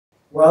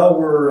Well,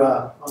 we're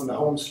on the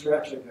home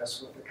stretch, I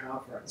guess, with the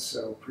conference,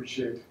 so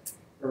appreciate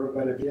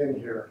everybody being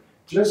here.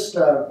 Just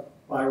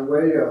by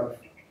way of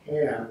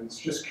hands,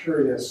 just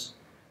curious,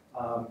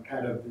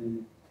 kind of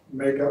the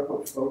makeup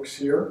of folks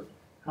here.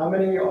 How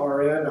many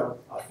are in a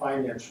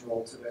finance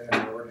role today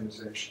in the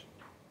organization?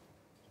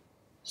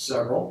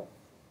 Several,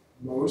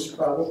 most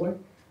probably.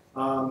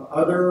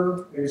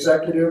 Other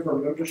executive or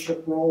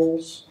membership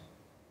roles?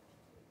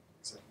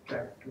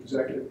 Okay,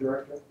 executive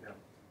director? Yeah.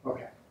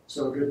 Okay,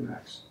 so a good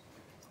mix.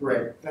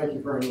 Great, thank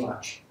you very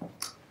much.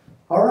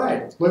 All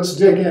right, let's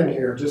dig in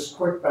here. Just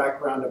quick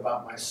background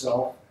about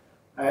myself.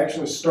 I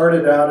actually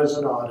started out as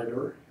an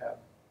auditor at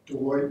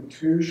Deloitte &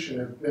 Touche and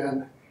have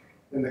been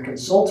in the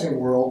consulting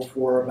world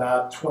for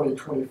about 20,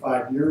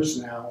 25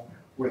 years now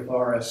with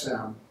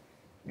RSM.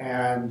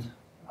 And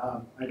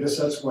I guess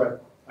that's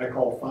what I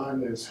call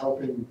fun, is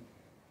helping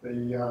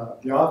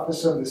the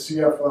office of the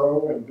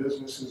CFO and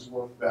businesses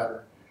work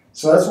better.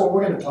 So that's what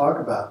we're going to talk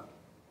about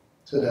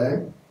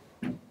today.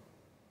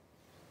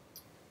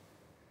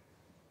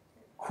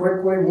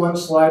 Quickly, one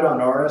slide on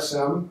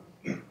RSM.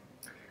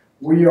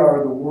 We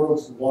are the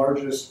world's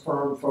largest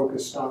firm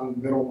focused on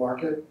middle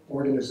market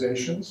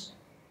organizations.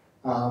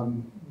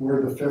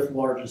 We're the 5th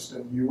largest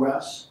in the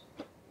US,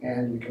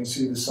 and you can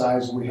see the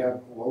size we have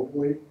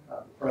globally.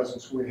 The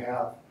presence we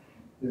have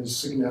is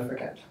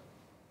significant.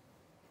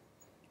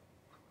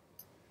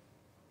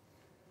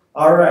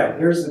 All right,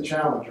 here's the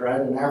challenge,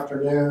 right? An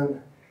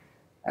afternoon,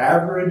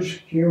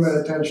 average human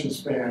attention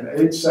span,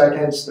 8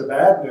 seconds. The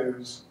bad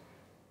news,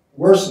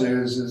 worst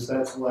news, is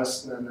that's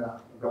less than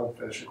a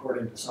goldfish,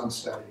 according to some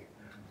study.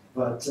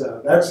 But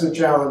that's the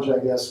challenge, I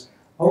guess.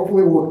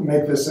 Hopefully we'll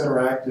make this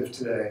interactive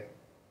today.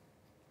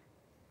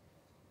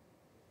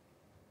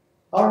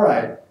 All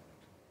right,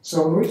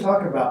 so when we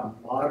talk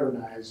about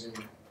modernizing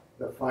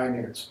the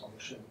finance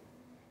function,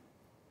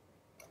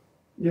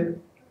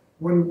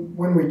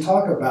 when we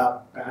talk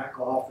about back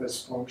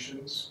office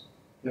functions,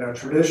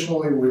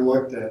 traditionally we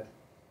looked at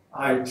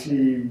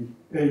IT,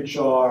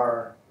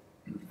 HR,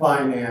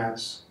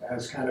 finance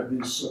as kind of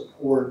these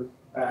support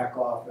back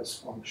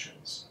office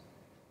functions.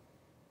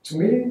 To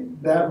me,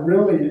 that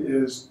really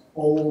is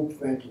old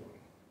thinking.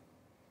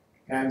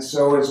 And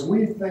so as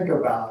we think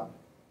about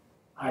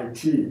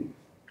IT,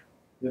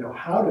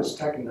 how does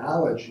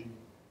technology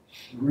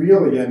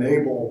really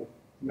enable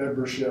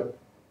membership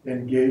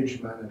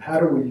engagement, and how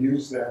do we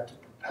use that to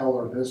propel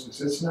our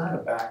business? It's not a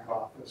back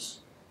office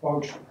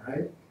function,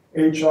 right?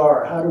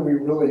 HR, how do we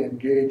really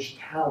engage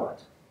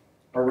talent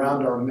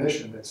around our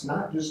mission? It's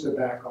not just a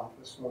back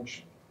office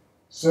function.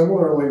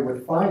 Similarly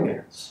with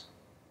finance,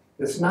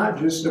 it's not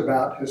just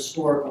about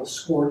historical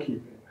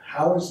scorekeeping.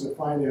 How is the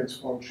finance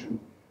function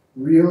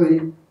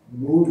really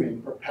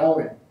moving,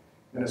 propelling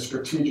in a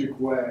strategic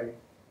way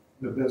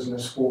the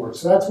business forward?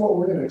 So that's what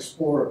we're going to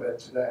explore a bit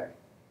today.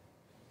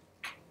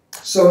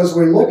 So as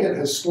we look at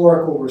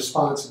historical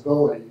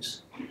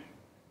responsibilities,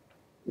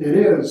 it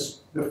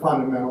is the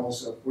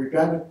fundamentals of we've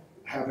got to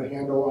have a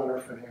handle on our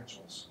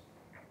financials,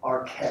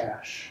 our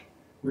cash.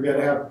 We've got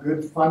to have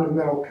good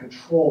fundamental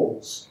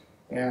controls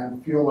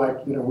and feel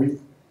like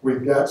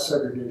we've got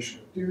segregation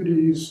of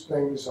duties,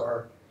 things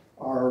are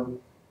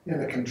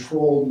in a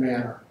controlled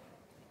manner.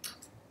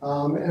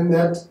 And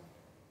that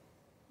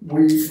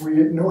we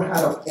know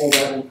how to pull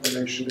that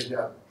information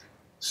together.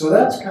 So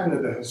that's kind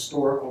of the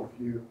historical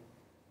view.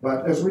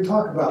 But as we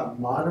talk about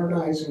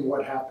modernizing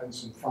what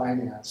happens in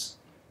finance,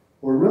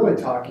 we're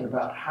really talking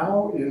about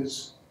how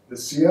is the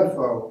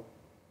CFO,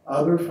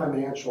 other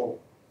financial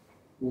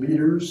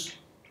leaders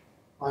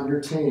on your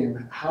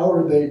team, how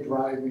are they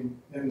driving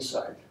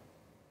insight?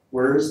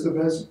 Where is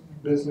the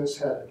business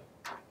headed?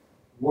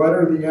 What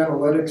are the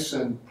analytics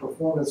and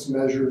performance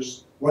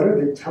measures? What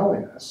are they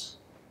telling us?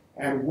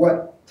 And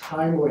what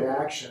timely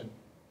action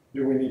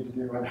do we need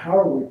to do? And how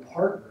are we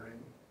partnering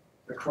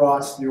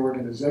across the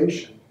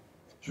organization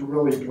to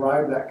really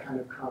drive that kind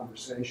of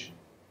conversation?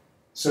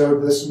 So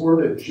this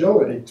word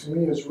agility to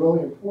me is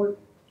really important.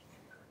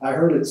 I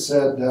heard it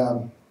said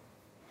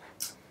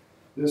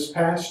this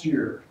past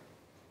year,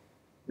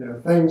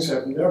 things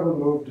have never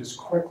moved as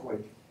quickly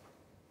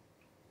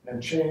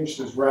and changed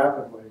as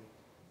rapidly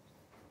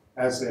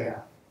as they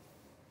have.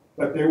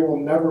 But they will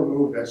never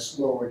move as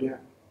slow again.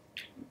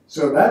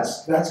 So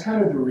that's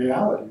kind of the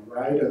reality,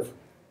 right, of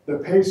the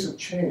pace of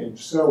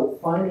change. So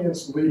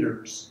finance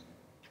leaders,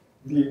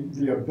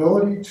 the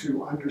ability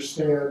to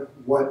understand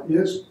what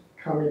is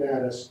coming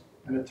at us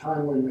in a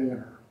timely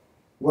manner,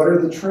 what are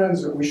the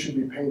trends that we should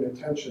be paying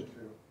attention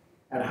to,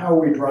 and how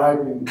are we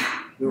driving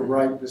the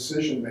right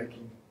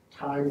decision-making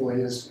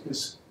timely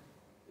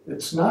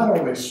it's not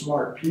only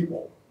smart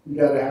people. You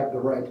got to have the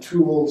right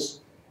tools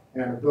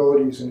and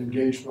abilities and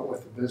engagement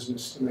with the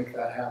business to make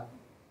that happen.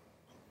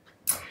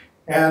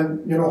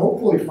 And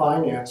hopefully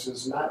finance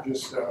is not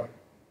just a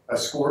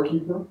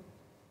scorekeeper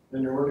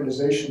in your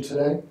organization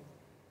today.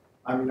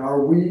 I mean,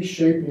 are we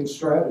shaping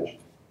strategy?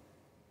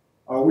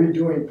 Are we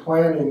doing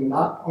planning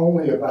not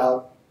only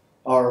about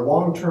our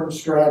long-term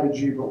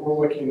strategy, but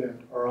we're looking at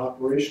our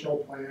operational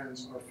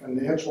plans, our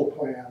financial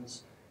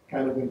plans,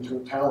 kind of in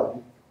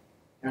totality?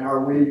 And are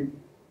we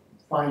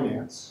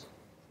finance,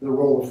 the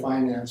role of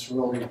finance,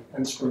 really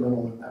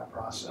instrumental in that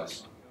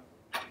process?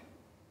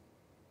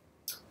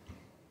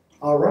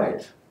 All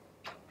right.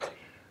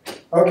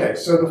 Okay,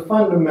 so the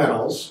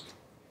fundamentals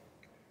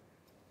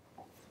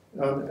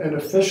of an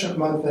efficient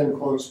month-end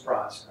close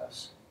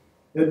process.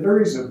 It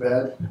varies a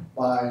bit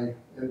by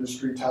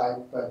industry type,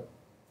 but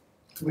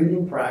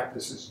leading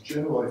practice is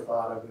generally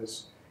thought of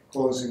as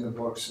closing the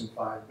books in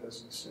 5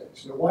 business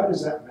days. Now, why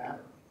does that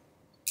matter?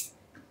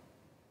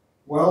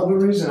 Well, the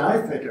reason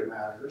I think it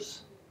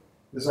matters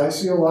is I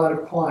see a lot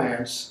of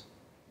clients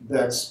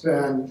that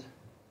spend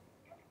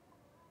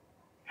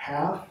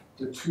half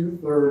to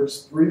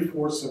 2/3,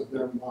 3/4 of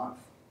their month,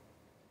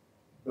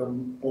 the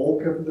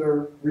bulk of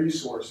their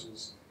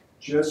resources,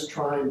 just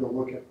trying to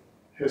look at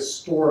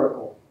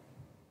historical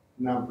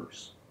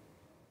numbers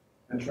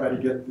and try to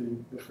get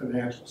the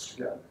financials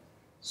together.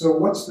 So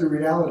what's the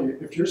reality?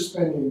 If you're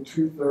spending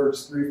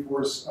 2/3,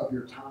 3/4 of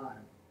your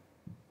time,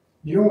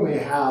 you only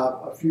have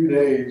a few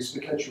days to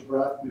catch your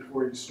breath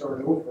before you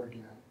start over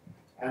again.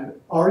 And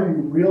are you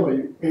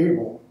really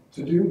able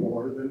to do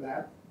more than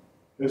that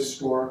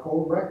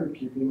historical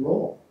record-keeping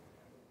role?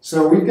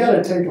 So we've got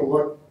to take a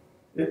look.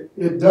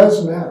 It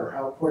does matter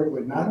how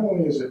quickly. Not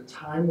only is it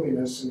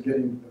timeliness in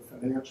getting to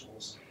the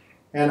financials,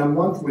 and a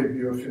monthly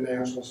view of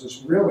financials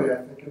is really, I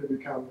think, going to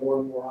become more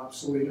and more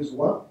obsolete as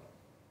well.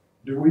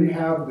 Do we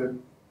have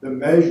the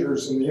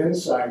measures and the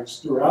insights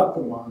throughout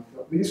the month,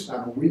 at least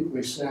on a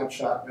weekly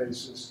snapshot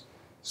basis,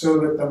 so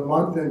that the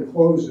month-end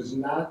close is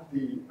not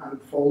the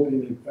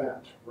unfolding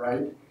event,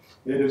 right?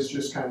 It is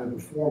just kind of the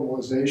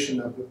formalization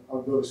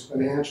of those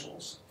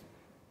financials.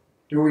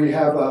 Do we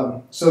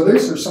have, so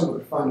these are some of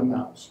the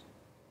fundamentals.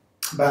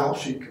 Balance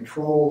sheet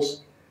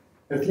controls.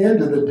 At the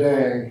end of the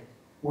day,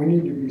 we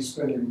need to be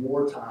spending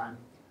more time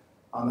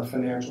on the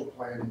financial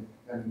planning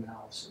and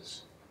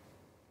analysis.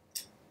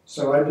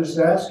 So I just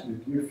ask you,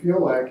 do you feel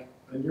like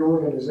in your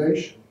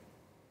organization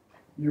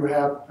you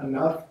have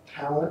enough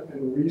talent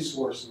and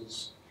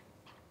resources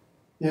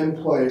in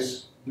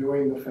place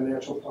doing the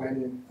financial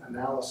planning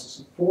analysis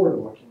and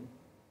forward-looking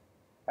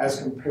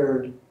as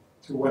compared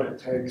to what it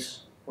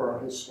takes for our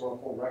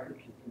historical record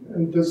keeping?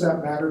 And does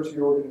that matter to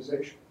your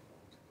organization?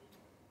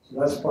 So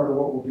that's part of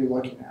what we'll be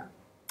looking at.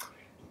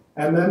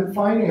 And then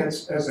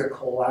finance as a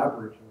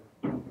collaborator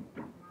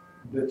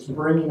that's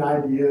bringing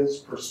ideas,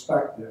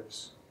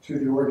 perspectives to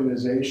the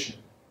organization.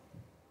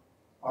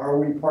 Are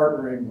we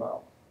partnering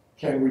well?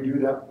 Can we do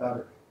that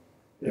better?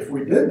 If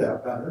we did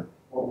that better,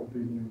 what would be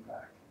the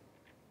impact?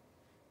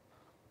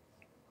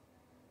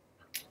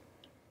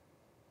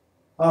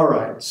 All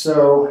right,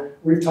 so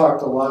we've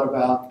talked a lot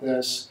about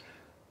this.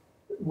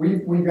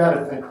 We've got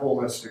to think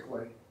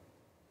holistically,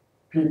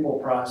 people,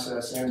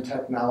 process, and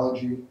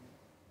technology,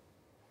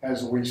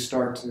 as we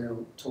start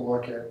to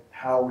look at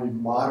how we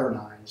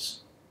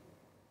modernize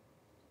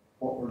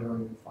what we're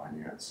doing in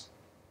finance.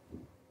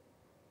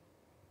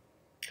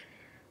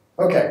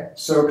 Okay,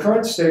 so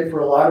current state for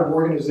a lot of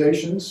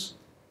organizations,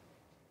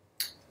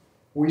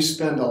 we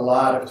spend a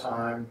lot of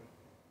time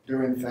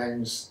doing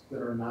things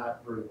that are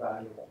not very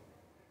valuable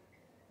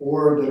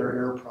or that are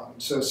error-prone.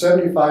 So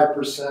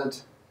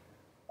 75%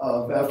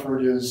 of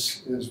effort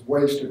is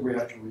wasted. We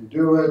have to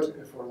redo it.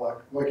 If we're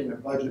looking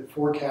at budget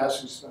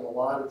forecasts, we spend a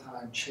lot of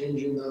time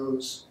changing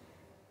those.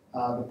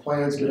 The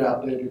plans get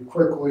outdated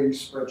quickly.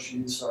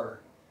 Spreadsheets are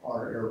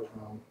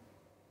error-prone.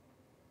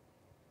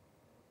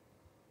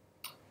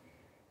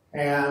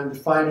 And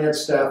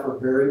finance staff are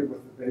buried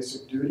with the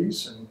basic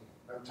duties and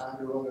no time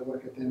to really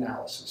look at the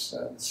analysis.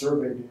 The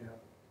survey data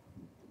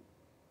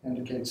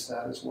indicates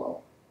that as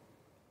well.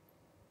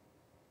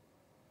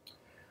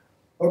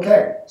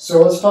 Okay,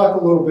 so let's talk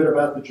a little bit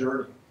about the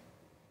journey.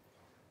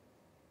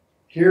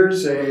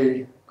 Here's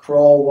a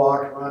crawl,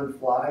 walk, run,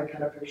 fly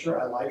kind of picture.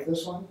 I like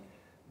this one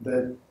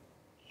that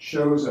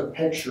shows a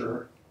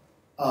picture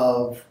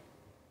of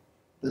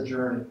the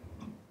journey,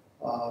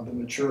 the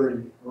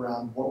maturity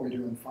around what we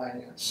do in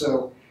finance.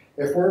 So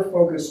if we're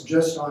focused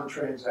just on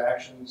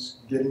transactions,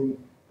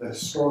 getting the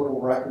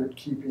historical record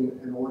keeping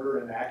in order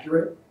and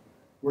accurate,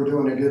 we're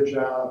doing a good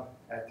job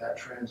at that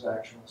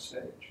transactional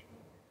stage.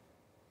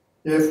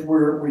 If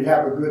we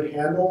have a good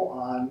handle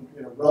on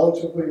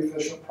relatively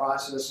efficient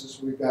processes,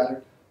 we've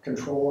got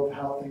control of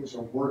how things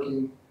are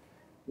working,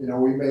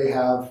 we may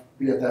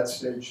be at that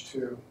stage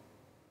too.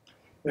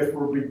 If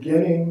we're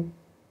beginning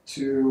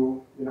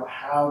to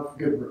have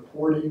good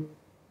reporting,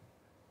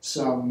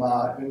 some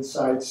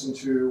insights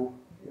into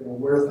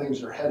where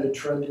things are headed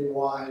trending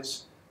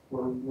wise,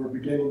 we're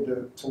beginning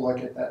to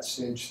look at that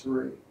stage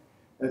 3.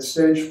 At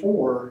stage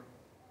 4,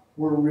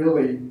 we're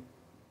really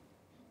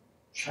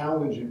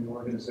challenging the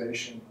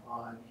organization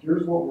on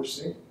here's what we're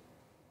seeing.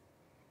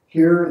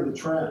 Here are the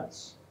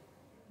trends.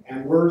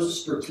 And we're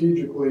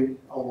strategically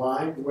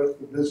aligned with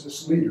the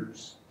business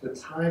leaders to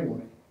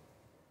timely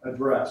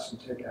address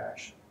and take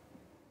action.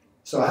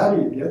 So how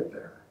do you get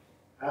there?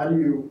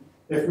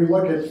 If we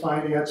look at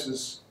finance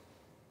as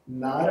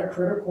not a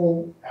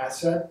critical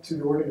asset to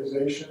the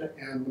organization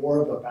and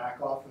more of a back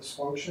office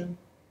function,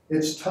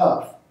 it's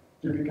tough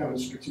to become a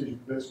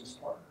strategic business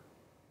partner.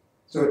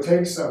 So it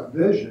takes a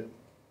vision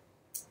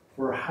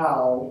for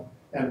how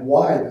and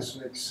why this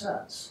makes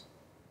sense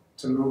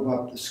to move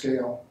up the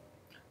scale.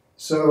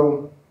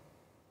 So,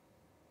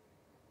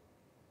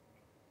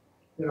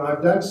 you know,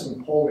 I've done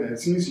some polling.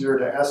 It's easier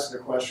to ask the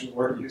question,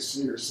 where do you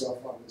see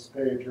yourself on this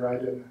page,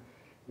 right? And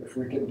if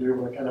we can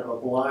do a kind of a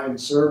blind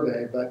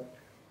survey, but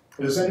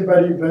does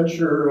anybody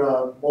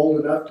venture bold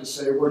enough to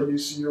say, where do you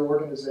see your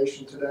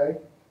organization today?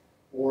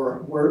 Or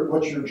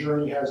what your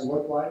journey has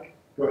looked like?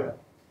 Go ahead.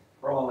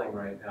 Crawling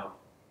right now.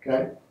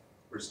 Okay.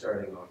 We're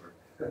starting over.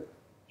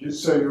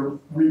 So you're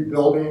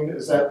rebuilding,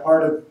 is that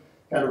part of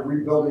kind of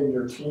rebuilding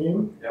your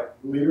team? Yep.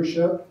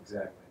 Leadership?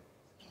 Exactly.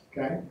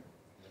 Okay.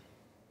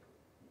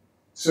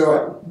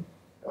 So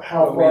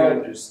how we far?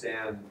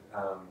 understand,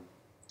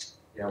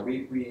 yeah,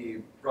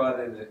 we brought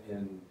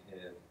in,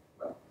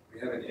 well, we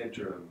have an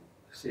interim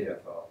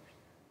CFO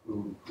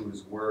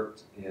who's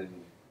worked in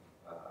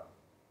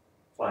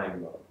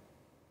flying mode.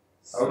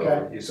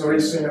 Okay, so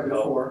he's seen it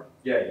before.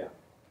 Yeah.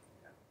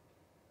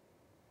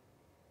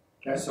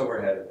 Okay. So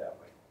we're headed that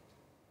way.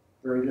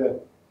 Very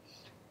good.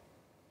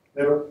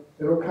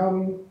 It'll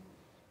come,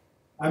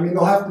 I mean,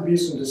 there'll have to be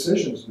some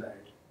decisions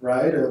made,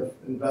 right, of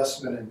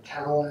investment in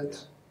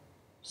talent,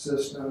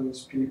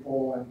 systems,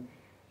 people,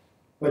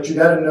 but you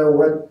got to know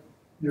what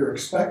you're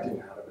expecting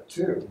out of it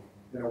too.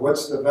 You know,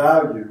 what's the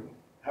value?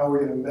 How are we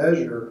going to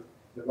measure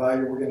the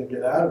value we're going to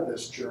get out of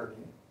this journey?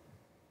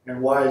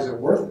 And why is it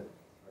worth it,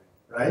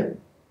 right?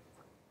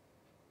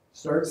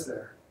 Starts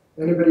there.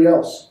 Anybody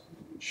else?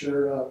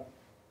 Sure.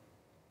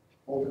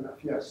 Old enough?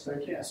 Yes,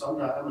 thank you. Yeah, so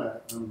I'm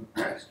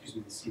excuse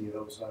me, the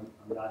CEO, so I'm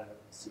not a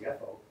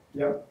CFO.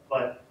 Yep.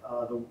 But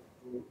the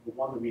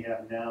one that we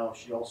have now,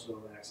 she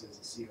also acts as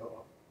a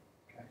COO.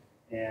 Okay.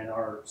 And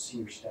our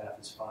senior staff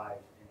is 5, and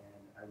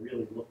I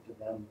really look to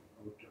them,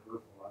 I look to her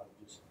for a lot of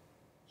just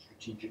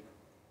strategic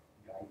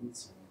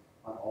guidance and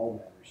on all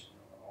matters, you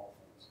know, on all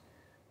things.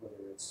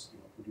 Whether it's, you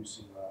know,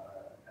 producing our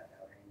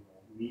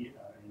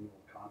annual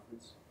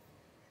conference,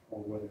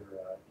 or whether you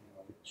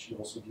know, she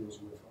also deals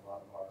with a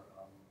lot of our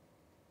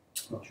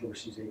well, she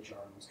oversees HR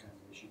and those kinds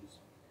of issues,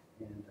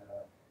 and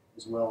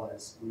as well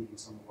as leading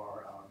some of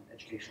our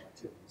educational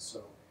activities.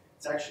 So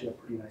it's actually a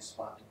pretty nice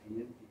spot to be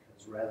in,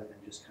 because rather than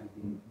just kind of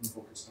being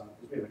focused on,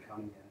 because we have an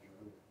accounting manager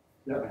and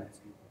other finance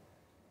people,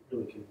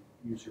 really can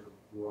use your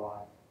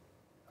broad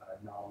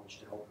knowledge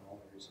to help in all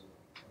areas of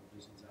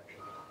business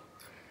actually.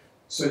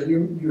 So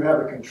you have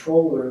a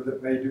controller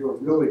that may do a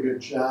really good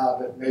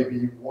job at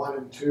maybe 1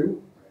 and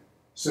 2. Right.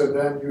 So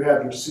then you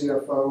have your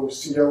CFO,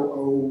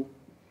 COO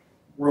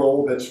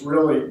role that's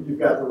really, you've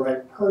got the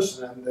right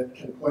person that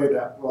can play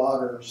that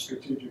broader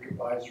strategic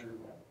advisory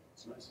role.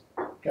 That's nice.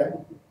 Okay.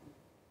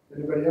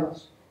 Anybody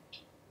else?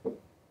 All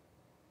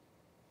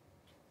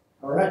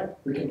right,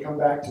 we can come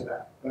back to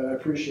that, but I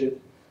appreciate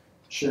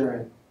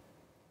sharing.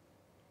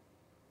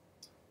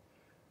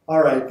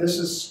 All right, this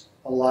is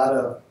a lot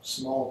of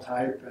small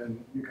type,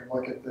 and you can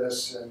look at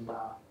this in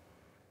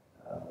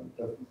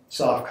the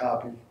soft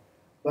copy.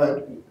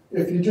 But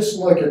if you just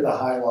look at the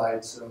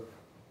highlights of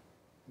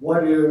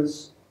what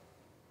is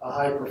a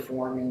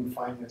high-performing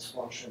finance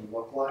function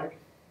look like,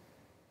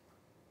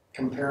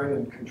 comparing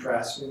and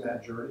contrasting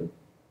that journey.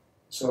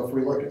 So if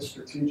we look at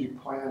strategic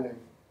planning,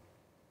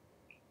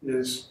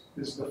 is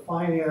the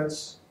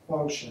finance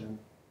function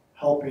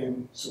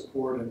helping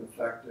support an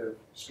effective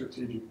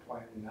strategic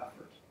planning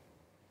effort?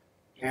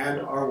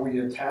 And are we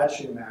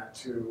attaching that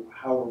to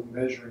how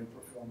we're measuring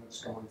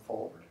performance going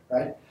forward,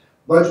 right?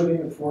 Budgeting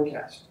and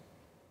forecasting.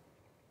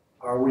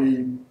 Are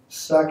we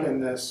stuck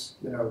in this,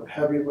 you know,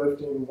 heavy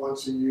lifting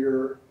once a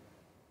year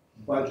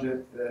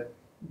budget that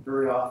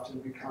very often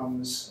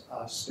becomes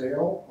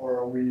stale, or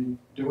are we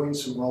doing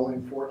some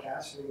rolling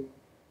forecasting?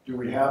 Do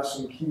we have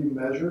some key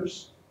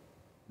measures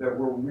that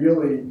we're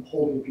really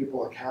holding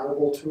people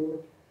accountable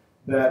to,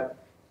 that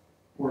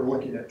we're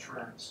looking at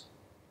trends?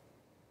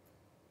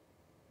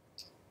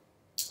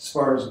 As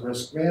far as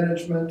risk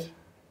management,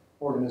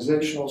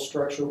 organizational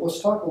structure,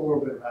 let's talk a little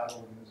bit about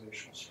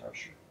organizational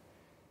structure.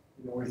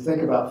 You know, when we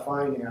think about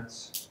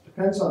finance, it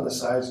depends on the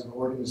size of the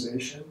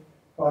organization.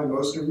 Probably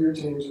most of your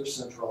teams are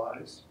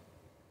centralized.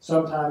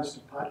 Sometimes,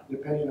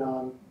 depending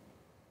on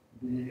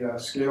the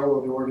scale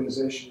of the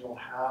organization, you'll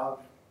have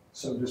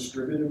some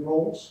distributed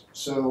roles.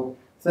 So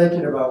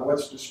thinking about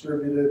what's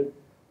distributed,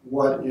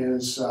 what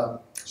is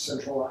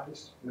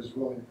centralized is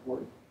really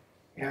important.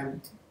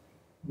 And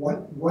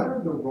what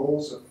are the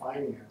roles of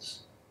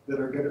finance that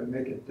are going to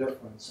make a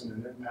difference and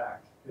an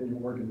impact in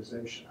your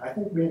organization? I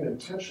think being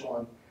intentional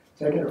and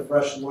taking a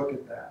fresh look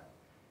at that.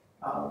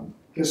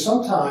 Because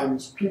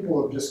sometimes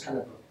people have just kind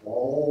of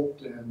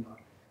evolved in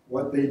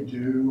what they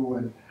do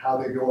and how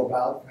they go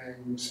about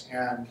things,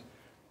 and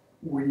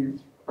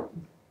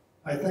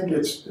I think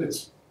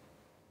it's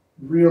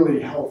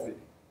really healthy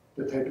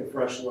to take a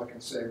fresh look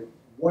and say,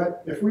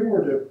 what if we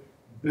were to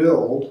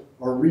build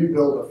or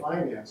rebuild a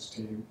finance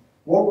team,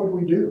 what would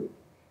we do?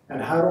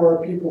 And how do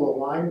our people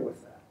align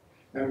with that?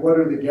 And what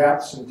are the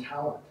gaps in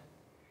talent?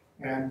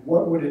 And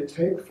what would it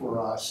take for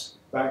us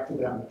back to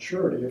that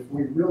maturity, if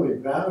we really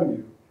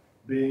value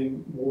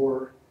being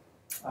more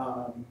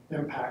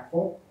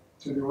impactful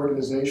to the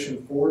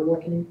organization,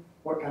 forward-looking,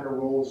 what kind of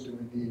roles do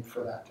we need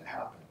for that to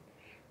happen?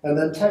 And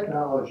then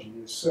technology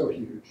is so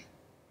huge.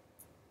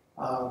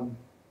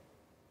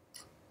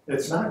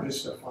 It's not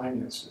just a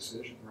finance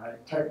decision,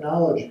 right?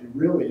 Technology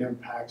really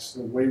impacts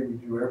the way we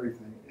do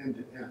everything end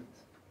to end.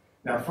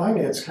 Now,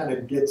 finance kind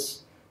of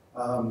gets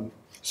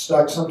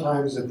stuck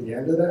sometimes at the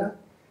end of that,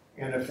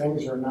 and if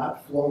things are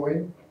not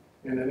flowing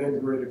in an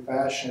integrated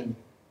fashion,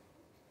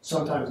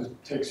 sometimes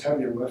it takes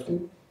heavy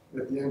lifting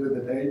at the end of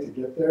the day to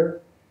get there,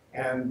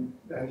 and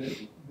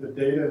the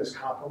data is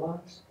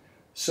compromised.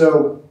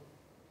 So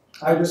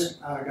I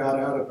just got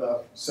out of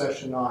a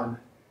session on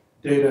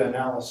data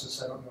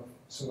analysis. I don't know if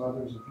some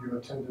others of you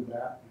attended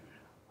that.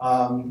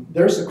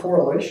 There's a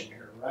correlation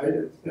here, right?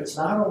 It's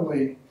not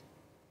only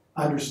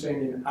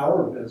understanding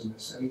our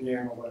business and the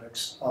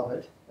analytics of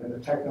it and the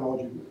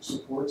technology that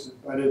supports it,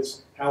 but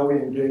it's how we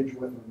engage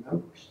with our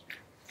members.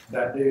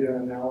 That data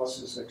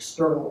analysis,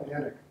 external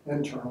and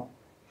internal.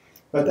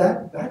 But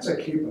that's a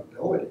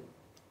capability.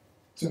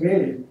 To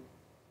me,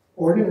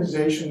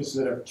 organizations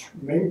that have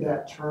made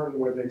that turn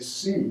where they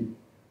see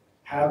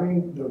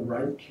having the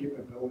right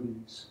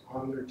capabilities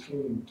on their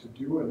team to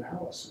do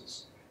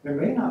analysis. It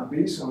may not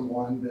be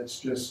someone that's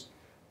just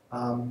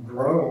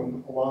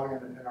grown along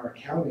in our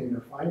accounting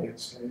or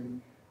finance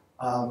team.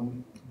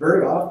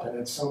 Very often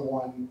it's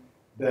someone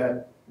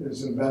that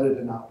is embedded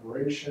in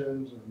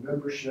operations or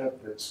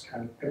membership that's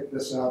kind of picked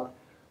this up.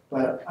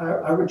 But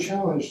I would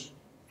challenge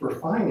for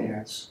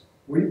finance,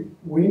 we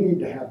need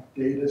to have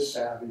data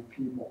savvy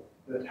people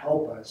that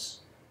help us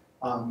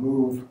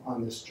move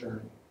on this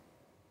journey.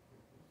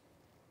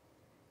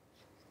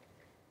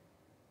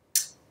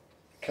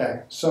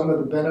 Okay, some of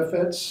the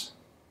benefits.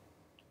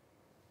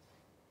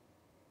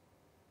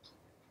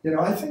 You know,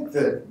 I think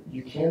that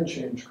you can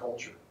change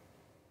culture.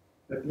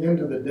 At the end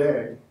of the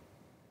day,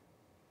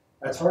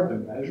 that's hard to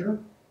measure,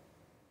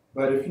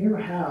 but if you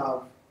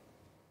have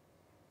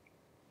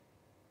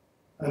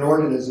an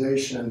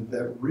organization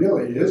that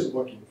really is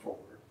looking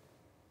forward,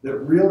 that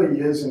really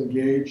is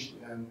engaged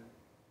in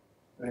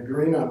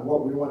agreeing on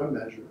what we want to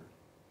measure,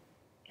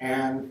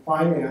 and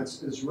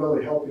finance is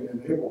really helping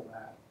enable that,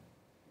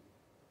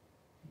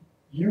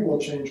 you will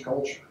change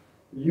culture.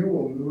 You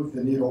will move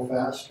the needle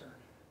faster.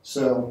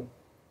 So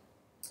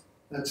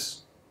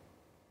it's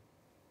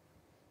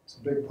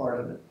a big part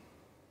of it.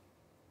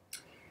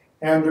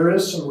 And there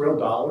is some real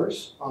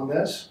dollars on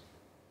this.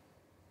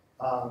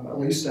 At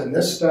least in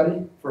this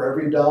study, for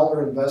every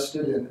dollar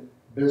invested in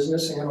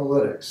business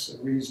analytics,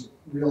 it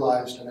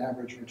realized an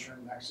average return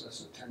in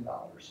excess of $10.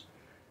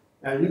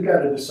 Now you've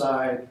got to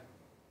decide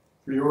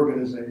for your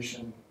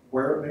organization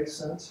where it makes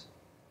sense.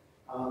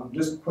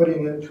 Just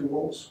putting in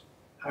tools,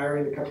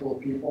 hiring a couple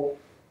of people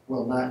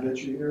will not get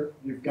you here.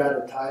 You've got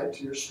to tie it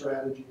to your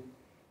strategy.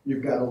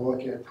 You've got to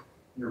look at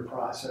your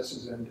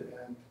processes end to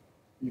end.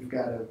 You've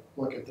got to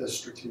look at this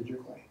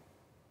strategically.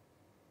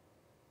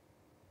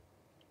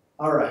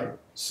 All right,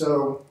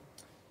 so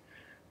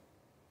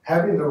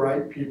having the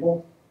right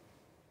people,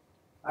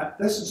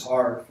 this is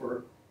hard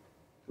for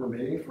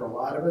me, for a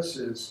lot of us,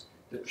 is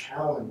to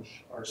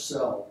challenge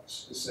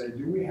ourselves to say,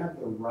 do we have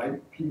the right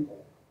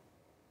people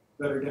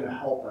that are going to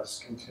help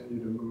us continue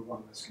to move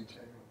on this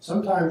continuum?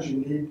 Sometimes you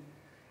need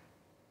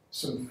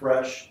some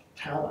fresh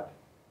talent.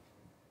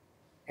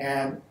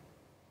 And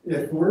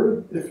if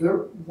we're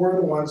the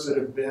ones that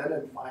have been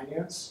in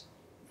finance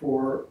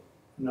for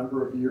a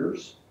number of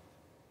years,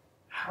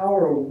 who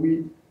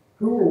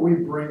are we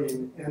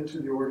bringing into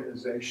the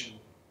organization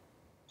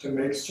to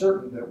make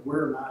certain that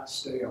we're not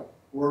stale?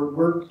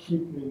 We're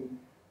keeping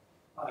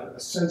a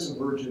sense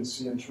of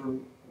urgency in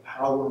terms of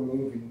how we're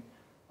moving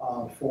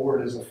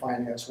forward as a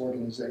finance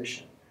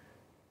organization.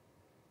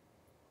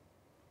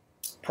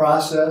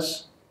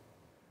 Process,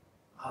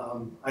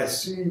 I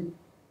see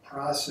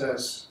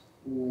process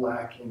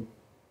lacking.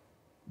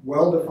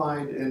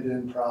 Well-defined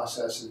end-to-end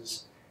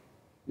processes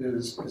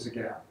is a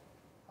gap.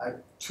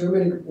 Too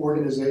many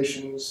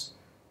organizations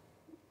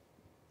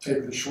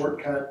take the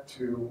shortcut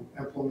to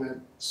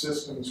implement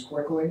systems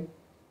quickly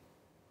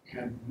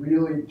and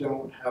really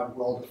don't have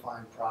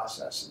well-defined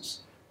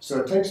processes. So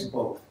it takes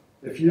both.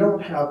 If you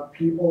don't have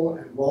people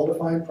and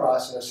well-defined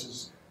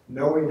processes,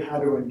 knowing how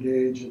to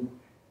engage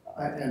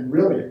and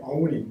really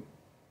owning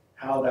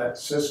how that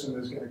system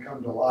is going to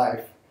come to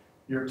life,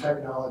 your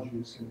technology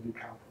is going to be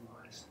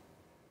compromised.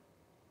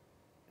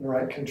 The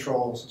right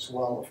controls as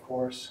well, of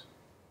course.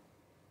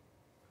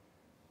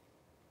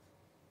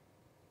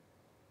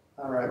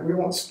 All right, we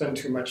won't spend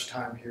too much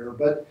time here,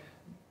 but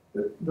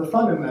the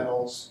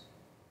fundamentals,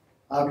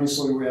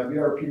 obviously we have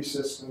ERP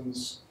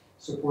systems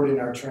supporting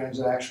our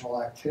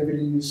transactional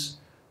activities.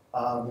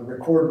 The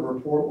record and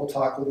report, we'll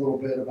talk a little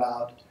bit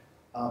about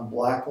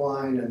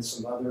Blackline and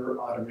some other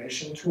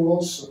automation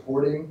tools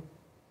supporting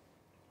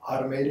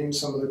automating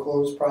some of the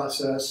close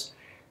process,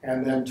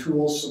 and then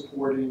tools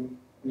supporting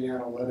the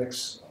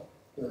analytics.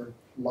 There are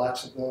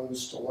lots of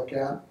those to look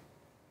at.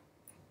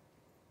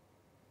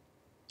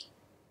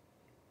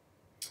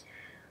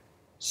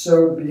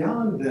 So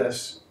beyond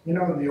this, in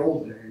the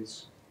old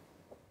days,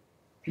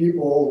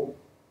 people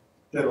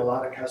did a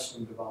lot of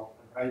custom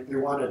development, right? They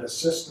wanted a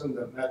system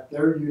that met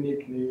their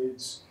unique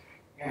needs,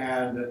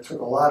 and it took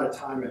a lot of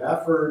time and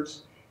effort,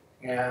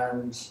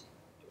 and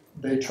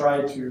they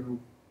tried to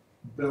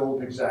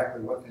build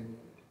exactly what they needed.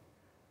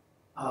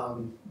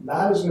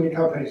 Not as many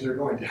companies are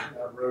going down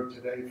that road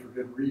today for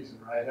good reason,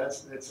 right?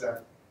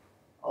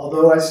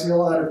 Although I see a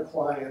lot of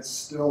clients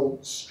still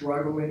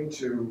struggling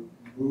to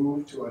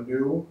move to a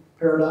new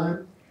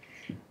paradigm,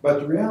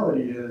 but the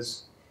reality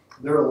is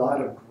there are a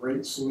lot of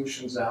great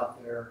solutions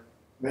out there,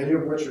 many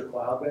of which are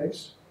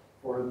cloud-based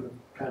for the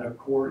kind of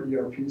core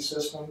ERP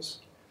systems.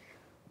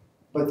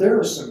 But there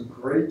are some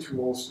great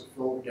tools to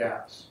fill the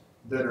gaps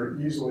that are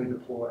easily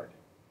deployed.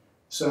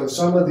 So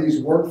some of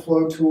these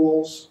workflow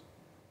tools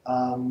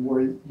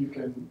where you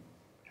can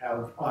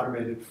have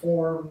automated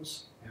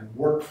forms and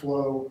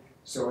workflow,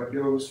 so it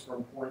goes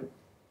from point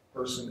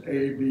person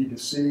A, B to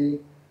C.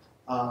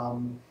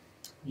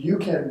 You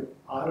can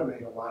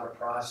automate a lot of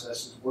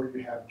processes where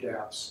you have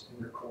gaps in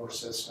your core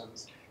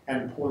systems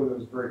and deploy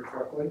those very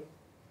quickly.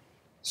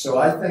 So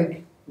I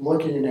think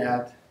looking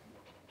at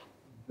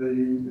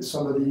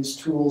some of these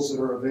tools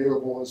that are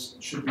available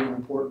should be an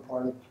important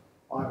part of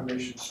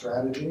automation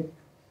strategy.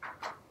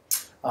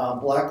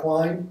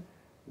 Blackline,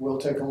 we'll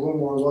take a little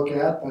more look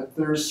at, but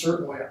there's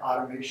certainly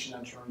automation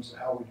in terms of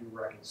how we do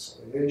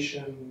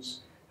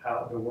reconciliations,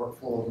 how the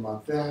workflow of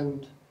month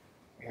end,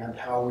 and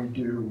how we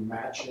do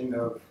matching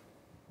of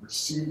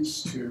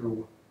receipts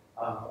to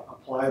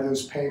apply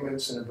those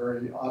payments in a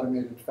very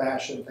automated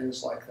fashion,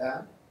 things like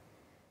that.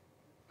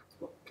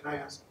 Can I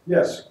ask?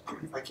 Yes.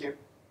 I can't.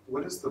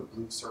 What is the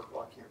blue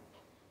circle? I can't.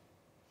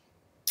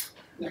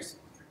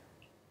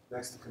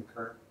 Next to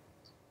concurrent.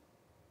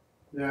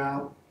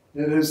 Yeah,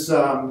 it is.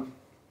 I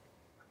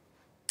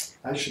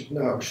should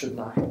know,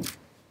 shouldn't I?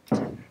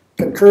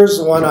 Concur is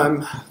the one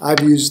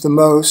I've used the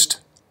most.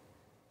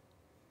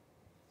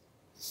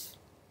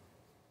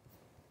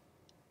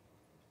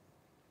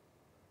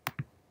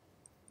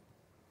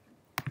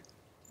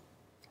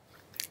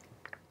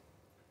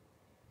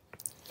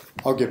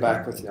 I'll get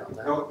back with you on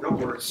that. No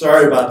worries.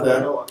 Sorry about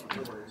that. No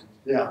worries.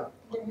 Yeah.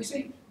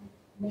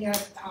 When you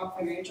have top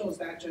financial, is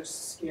that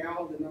just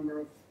scale, the number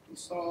of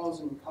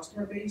installs and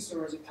customer base,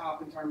 or is it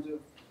top in terms of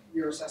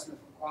your assessment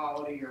of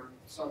quality or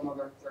some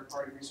other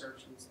third-party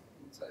research in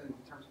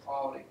terms of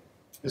quality?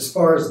 As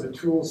far as the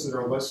tools that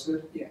are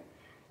listed, Yeah.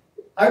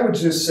 I would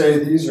just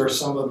say these are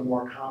some of the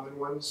more common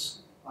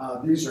ones.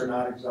 These are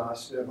not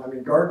exhaustive. I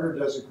mean, Gartner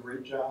does a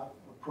great job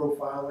of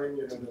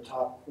profiling, the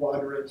top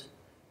quadrant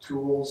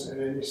tools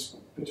in any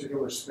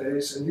particular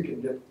space, and you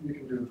can do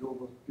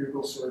a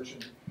Google search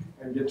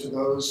and get to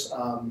those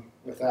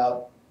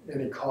without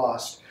any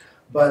cost.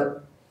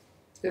 But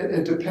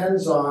it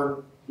depends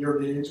on your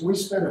needs. We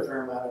spend a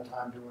fair amount of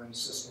time doing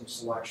system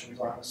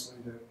selections, honestly,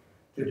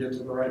 to get to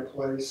the right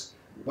place.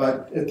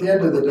 But at the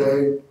end of the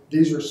day,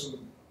 these are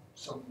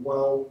some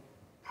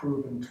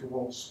well-proven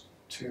tools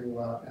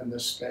in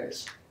this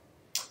space.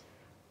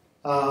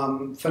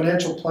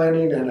 Financial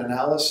planning and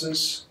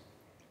analysis.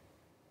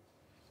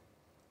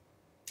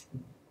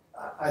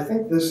 I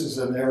think this is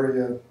an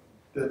area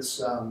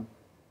that's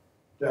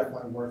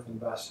definitely worth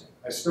investing.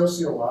 I still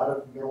see a lot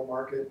of middle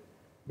market,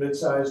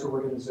 mid-sized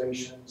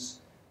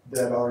organizations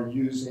that are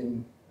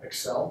using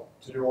Excel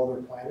to do all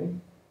their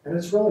planning, and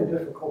it's really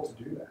difficult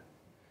to do that.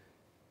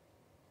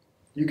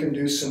 You can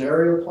do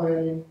scenario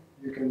planning,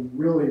 you can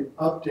really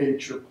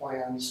update your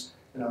plans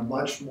in a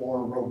much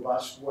more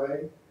robust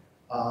way.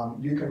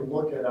 You can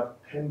look at a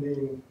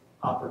pending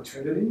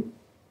opportunity.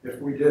 If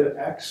we did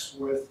X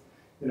with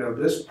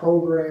this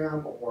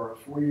program, or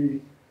if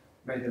we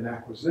made an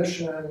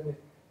acquisition,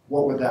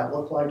 what would that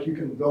look like? You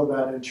can build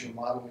that into your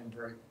modeling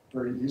very,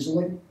 very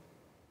easily.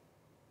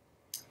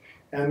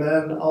 And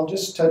then I'll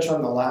just touch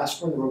on the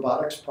last one,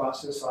 robotics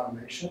process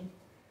automation.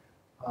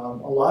 A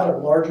lot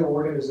of larger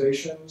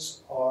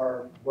organizations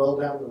are well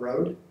down the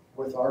road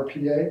with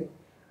RPA.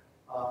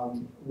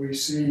 We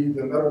see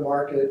the middle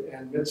market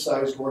and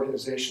mid-sized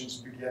organizations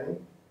beginning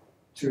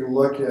to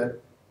look at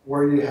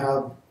where you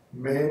have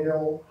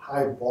manual,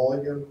 high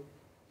volume,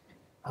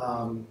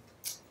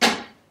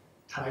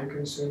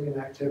 time-consuming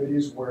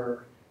activities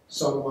where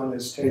someone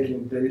is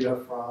taking data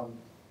from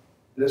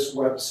this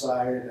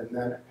website and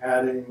then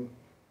adding,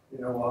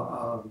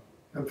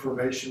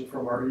 information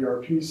from our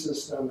ERP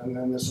system and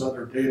then this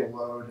other data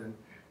load, and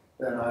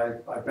then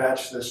I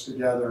batch this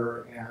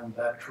together and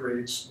that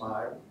creates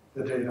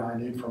the data I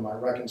need for my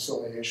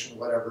reconciliation,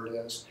 whatever it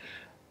is.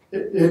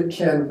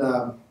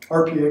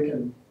 RPA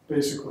can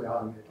basically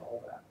automate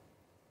all that.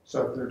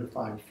 So if they're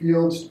defined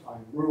fields,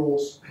 defined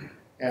rules,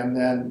 and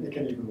then it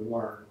can even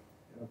learn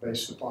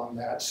based upon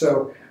that.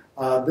 So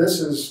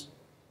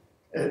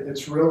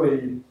it's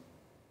really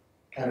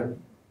kind of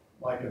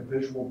like a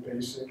Visual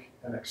Basic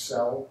and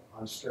Excel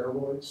on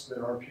steroids that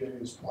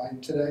RPA is playing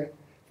today,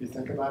 if you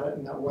think about it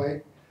in that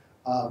way.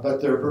 But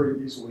they're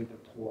very easily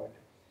deployed,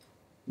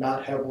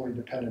 not heavily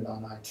dependent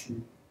on IT.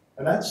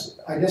 And that's,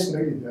 I guess,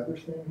 maybe the other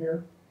thing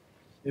here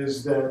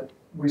is that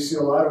we see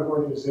a lot of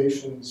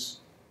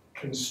organizations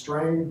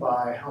constrained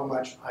by how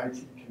much IT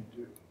can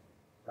do,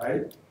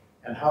 right?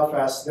 And how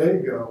fast they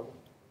go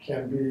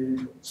can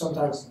be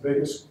sometimes the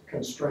biggest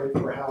constraint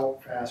for how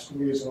fast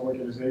we as an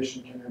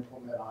organization can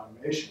implement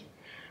automation.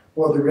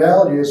 Well, the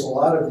reality is a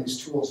lot of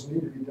these tools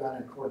need to be done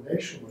in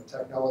coordination with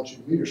technology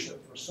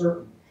leadership for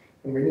certain.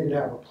 And we need to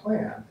have a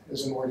plan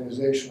as an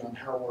organization on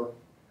how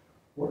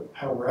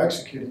we're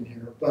executing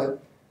here.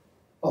 But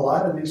a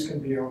lot of these can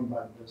be owned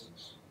by the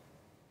business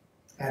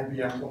and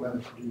be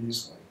implemented pretty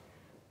easily.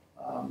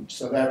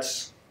 So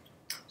that's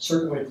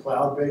certainly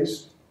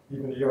cloud-based.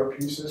 Even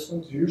ERP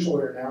systems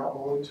usually are now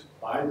owned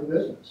by the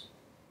business.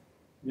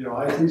 You know,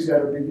 IT's got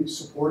to be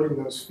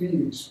supporting those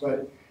feeds,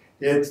 but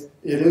it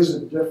is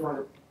a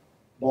different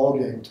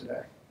ballgame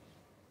today.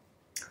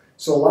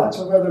 So lots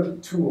of other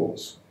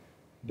tools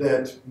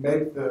that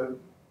make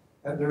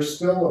and there's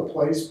still a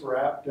place for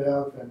app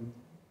dev and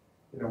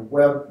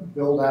web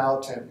build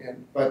out,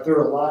 but there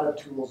are a lot of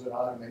tools that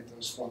automate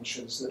those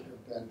functions that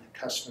have been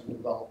custom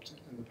developed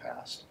in the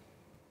past.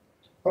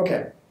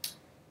 Okay,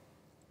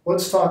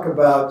 let's talk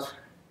about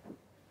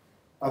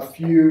a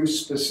few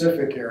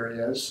specific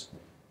areas.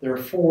 There are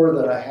 4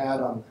 that I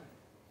had on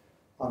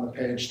the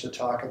page to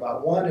talk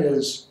about. One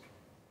is,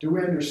 do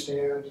we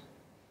understand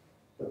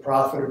the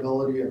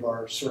profitability of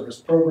our service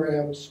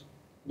programs?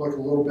 Look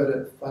a little bit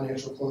at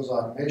financial close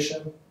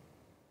automation,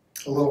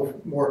 a little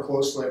more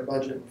closely at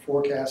budget and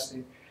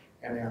forecasting,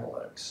 and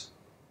analytics.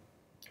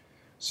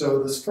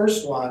 So this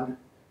first one,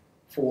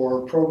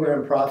 for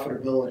program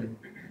profitability,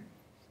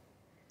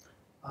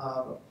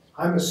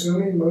 I'm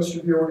assuming most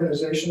of your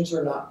organizations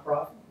are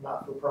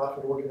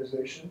not-for-profit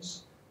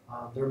organizations.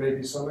 There may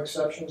be some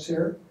exceptions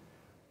here,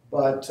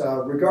 but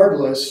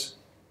regardless,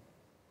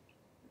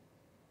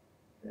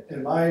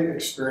 in my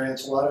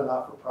experience, a lot of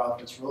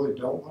not-for-profits really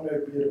don't want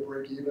to be at a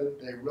break-even.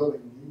 They really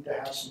need to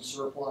have some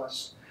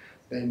surplus.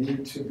 They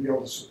need to be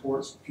able to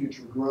support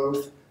future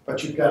growth,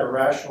 but you've got to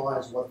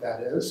rationalize what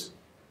that is.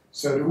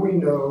 So do we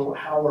know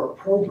how our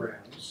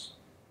programs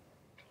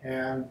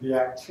and the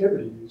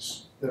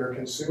activities that are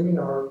consuming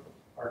our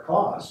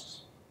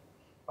costs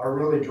are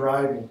really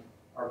driving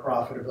our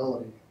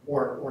profitability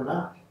or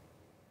not?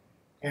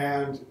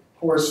 And of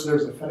course,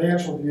 there's a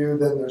financial view,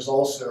 then there's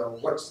also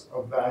what's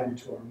of value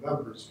to our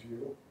members'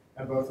 view,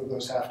 and both of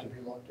those have to be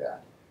looked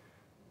at.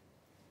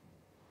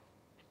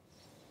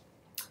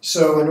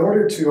 So in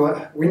order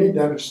to, we need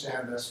to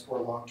understand this for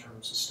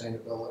long-term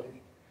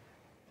sustainability.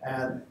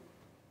 And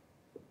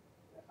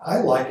I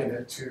liken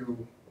it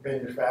to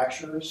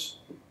manufacturers.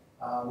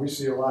 We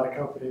see a lot of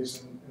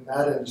companies in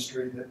that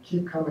industry that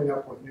keep coming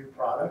up with new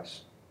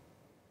products,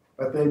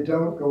 but they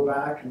don't go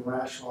back and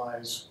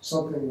rationalize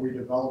something we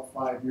developed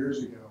 5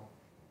 years ago.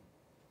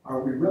 Are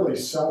we really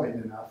selling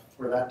enough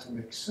for that to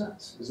make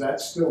sense? Is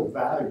that still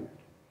valued?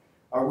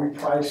 Are we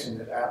pricing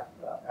it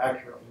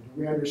accurately?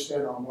 Do we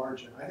understand our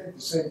margin? I think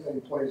the same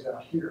thing plays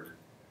out here.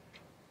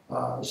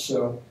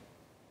 So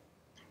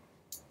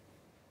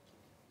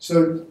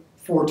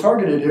for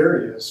targeted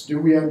areas, do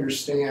we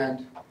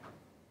understand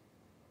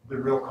the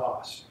real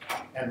cost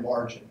and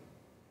margin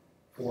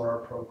for our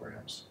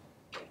programs?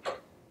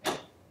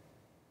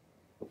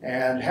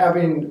 And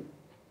having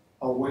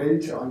a way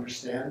to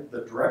understand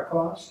the direct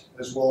cost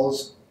as well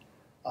as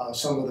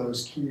some of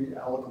those key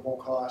allocable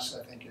costs,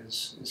 I think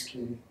is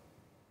key.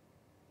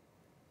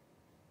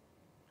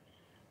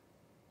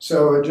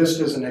 So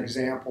just as an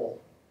example,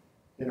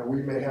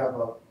 we may have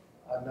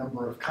a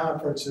number of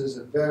conferences,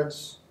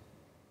 events,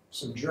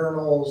 some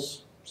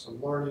journals, some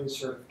learning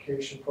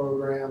certification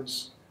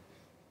programs.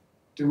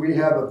 Do we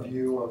have a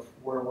view of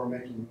where we're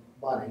making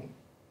money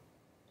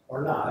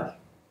or not?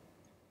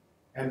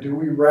 And do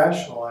we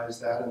rationalize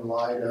that in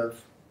light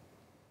of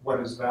what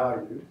is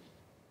valued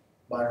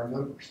by our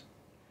members?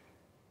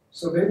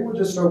 So maybe we'll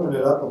just open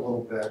it up a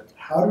little bit.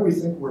 How do we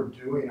think we're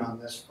doing on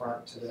this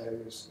front today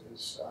as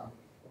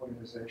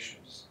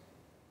organizations?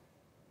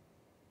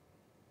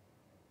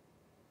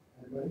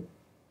 Anybody?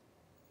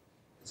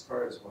 As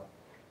far as what?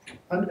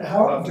 And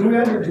how do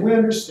we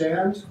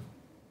understand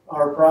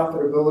our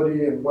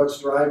profitability and what's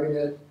driving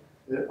it?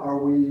 Are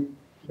we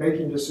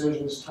making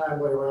decisions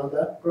timely around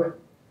that? Go ahead.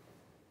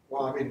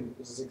 Well, I mean,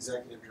 as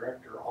executive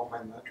director, all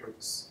my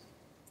metrics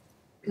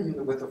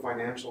with the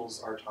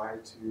financials are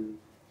tied to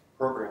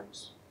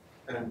programs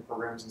and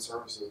programs and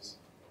services.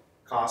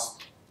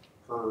 Cost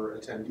per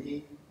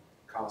attendee,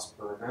 cost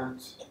per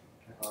event.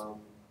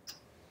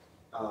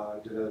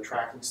 Did a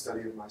tracking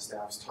study of my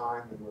staff's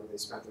time and where they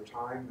spent their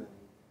time,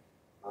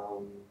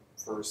 and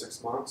for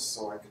 6 months,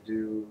 so I could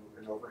do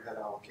an overhead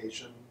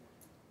allocation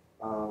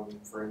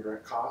for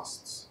indirect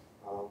costs,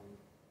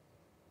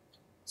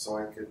 so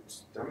I could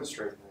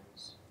demonstrate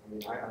things. I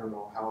mean, I don't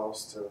know how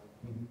else to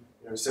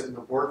sit in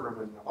the boardroom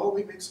and, oh,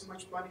 we make so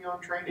much money on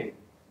training.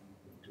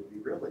 Do we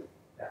really?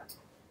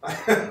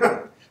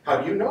 Yeah.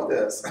 How do you know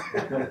this?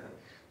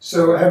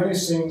 So have you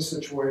seen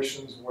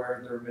situations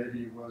where there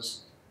maybe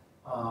was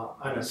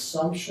an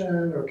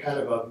assumption or kind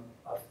of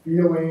a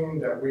feeling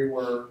that we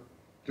were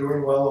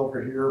doing well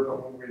over here,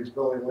 but when we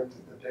really looked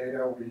at the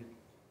data, we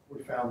we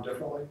found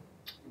differently?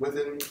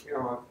 Within,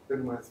 I've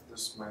been with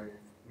my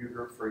new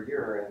group for a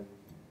year, and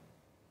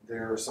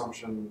their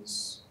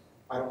assumptions,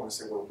 I don't want to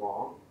say were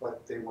wrong,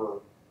 but they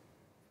were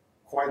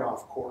quite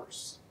off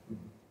course.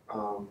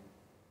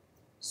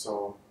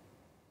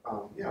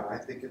 Yeah, I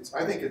think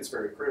it's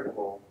very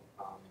critical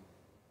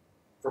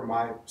from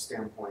my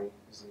standpoint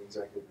as an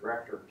executive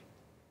director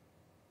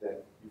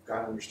that you've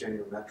got to understand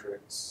your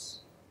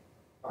metrics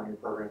on your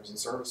programs and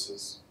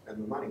services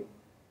and the money.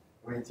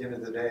 I mean, at the end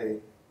of the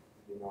day,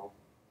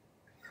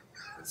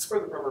 that's where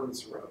the rubber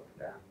meets the road.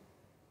 Yeah,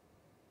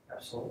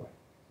 absolutely.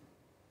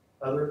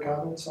 Other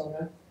comments on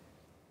that?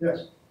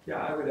 Yes. Yeah,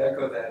 I would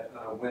echo that.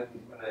 When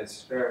I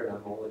started,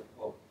 I'm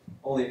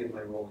only in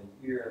my role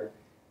a year,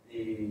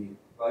 the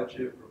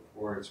budget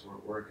reports were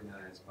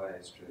organized by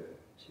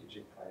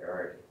strategic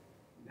priority.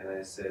 And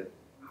I said,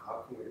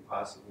 how can we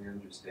possibly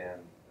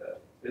understand the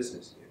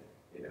business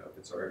unit, if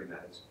it's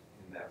organized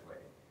in that way?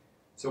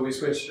 So we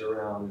switched it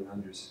around and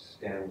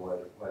understand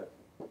what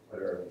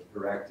our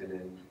direct and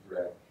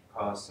indirect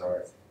costs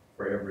are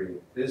for every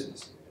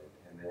business unit.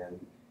 And then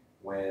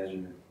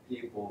when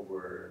people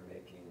were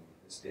making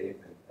the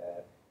statement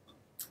that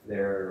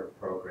their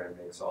program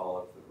makes all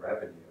of the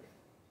revenue,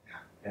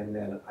 and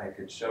then I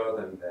could show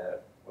them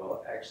that,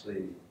 well,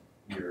 actually,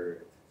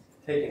 you're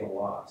taking a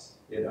loss,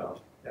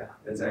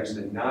 It's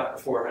actually not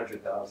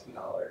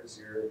 $400,000,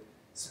 you're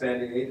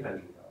spending $800,000 on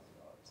it.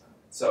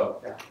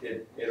 So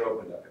it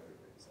opened up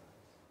everybody's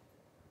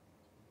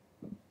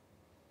eyes.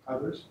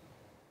 Others?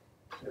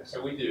 Yes.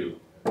 So we do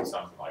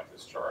something like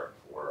this chart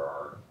for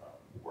our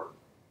work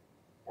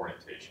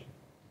orientation.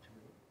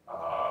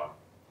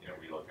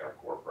 We look at our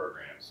core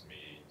programs,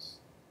 meetings,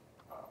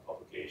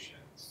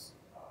 publications,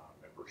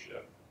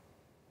 membership.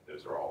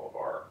 Those are all of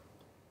our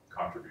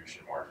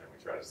contribution margin.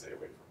 We try to stay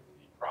away from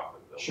the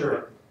profitability.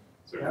 Sure.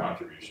 So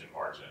contribution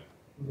margin,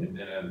 and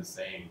then on the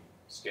same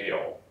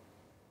scale,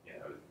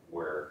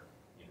 where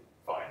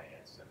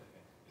finance and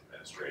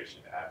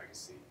administration,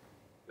 advocacy,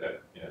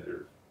 that there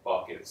are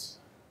buckets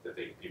that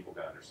people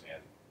can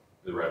understand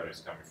the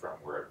revenues coming from,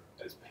 where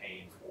it's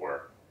paying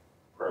for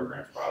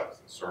programs, products,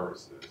 and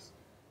services,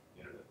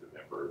 that the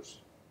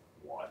members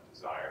want,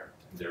 desire.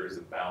 And there is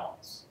a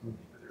balance.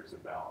 There is a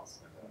balance,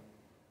 and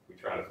we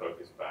try to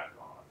focus back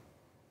on,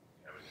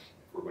 if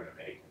we're going to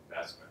make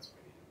investments,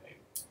 we need to make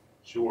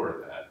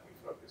sure that we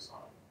focus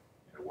on,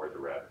 where the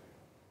revenue,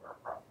 where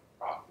our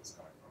profit is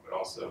coming from, but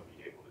also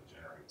be able to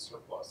generate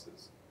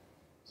surpluses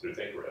to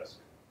take risk,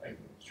 like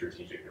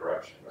strategic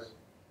directions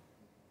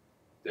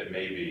that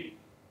may be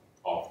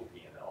off the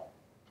P&L.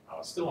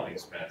 Still an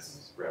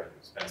expense, revenue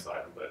expense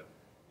item, but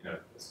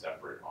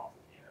separate off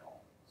the P&L.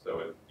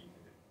 So you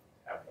can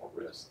have more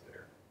risk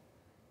there.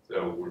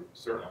 So we're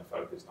certainly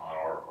focused on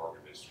our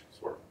organization,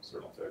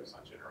 certainly focused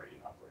on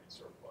generating operating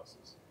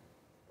surpluses.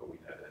 But we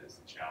know that is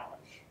a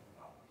challenge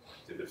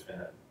to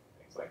defend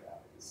things like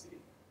advocacy,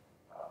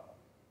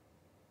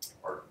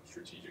 or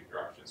strategic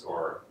directions,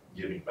 or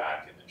giving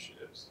back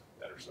initiatives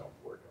that are so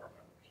important to our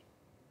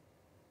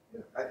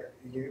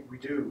members. We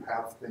do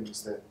have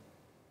things that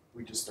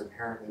we just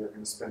inherently are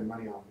going to spend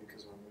money on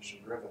because we're mission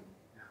driven.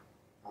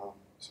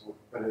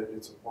 But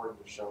it's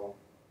important to show,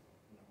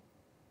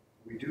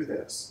 we do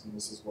this, and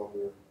this is what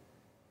we're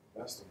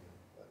investing in.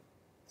 But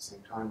at the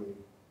same time,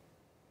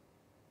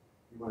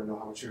 you want to know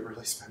how much you're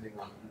really spending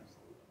on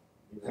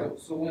it.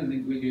 So one of the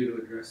things we do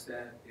to address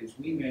that is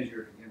we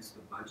measure it against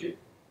the budget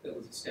that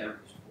was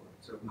established for it.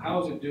 So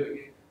how is it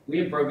doing? We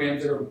have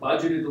programs that are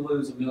budgeted to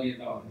lose $1 million.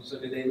 So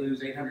did they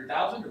lose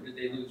 800,000 or did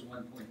they lose 1.2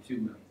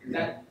 million? Because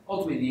that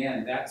ultimately, in the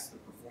end, that's the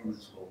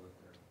performance goal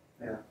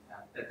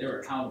that they're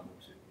accountable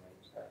to.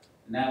 Right?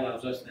 And that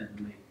allows us then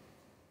to make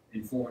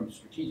informed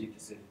strategic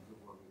decisions of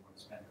where we want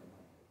to spend our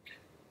money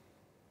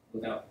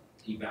without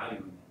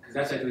devaluing them. Because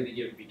that's something that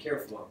you have to be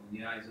careful of in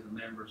the eyes of the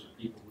members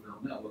or people who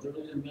don't know. Well, they're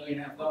losing $1.5 million.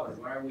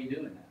 Why are we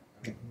doing that?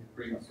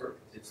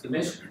 It's the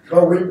mission.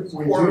 Well, we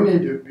do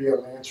need to be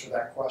able to answer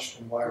that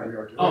question why we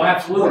are doing it. Oh,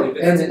 absolutely.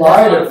 But In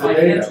light of the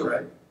data,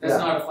 right? That's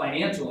not a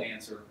financial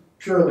answer.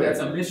 Purely. That's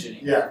a mission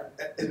answer.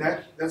 Yeah. And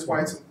that's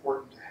why it's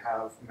important to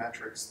have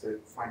metrics,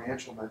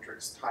 financial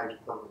metrics tied to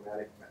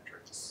programmatic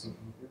metrics.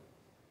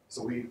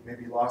 So we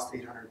maybe lost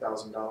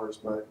 $800,000,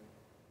 but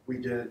we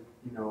did,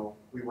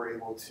 we were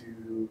able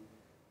to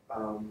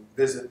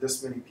visit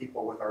this many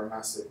people with our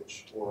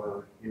message,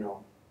 or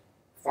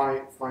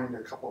find a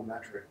couple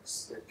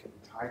metrics that can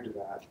be tied to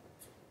that,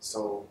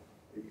 so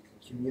that you can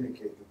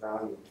communicate the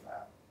value of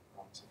that.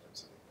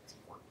 Sometimes I think that's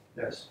important.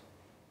 Yes.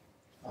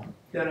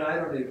 Yeah, no, I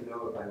don't even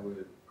know if I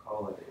would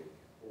call it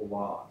a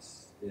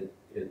loss.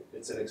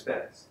 It's an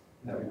expense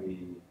that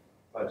we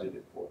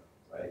budgeted for,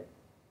 right?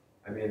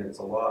 I mean, it's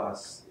a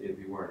loss if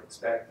you weren't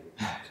expecting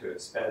to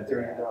spend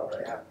There you that, go.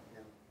 right?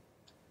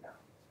 Yeah.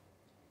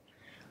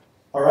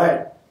 All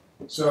right.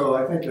 So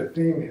I think the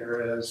theme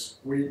here is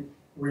we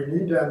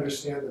need to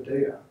understand the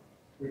data.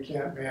 We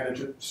can't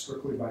manage it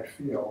strictly by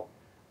feel,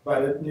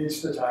 but it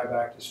needs to tie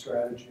back to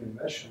strategy and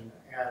mission.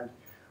 And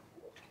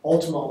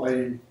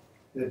ultimately,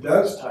 it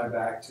does tie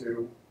back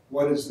to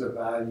what is the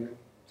value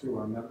to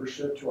our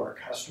membership, to our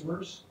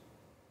customers.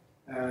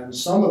 And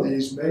some of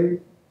these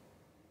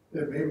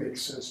it may make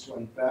sense to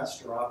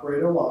invest or operate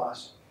at a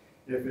loss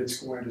if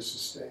it's going to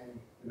sustain,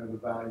 the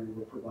value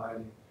we're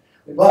providing.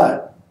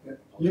 But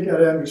you got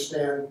to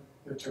understand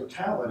the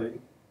totality,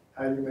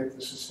 how you make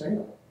this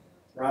sustainable,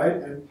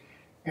 right?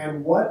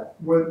 And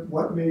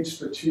what made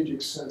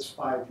strategic sense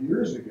 5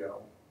 years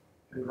ago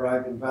in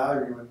driving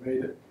value and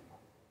made it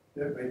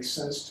makes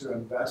sense to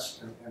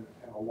invest in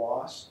a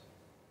loss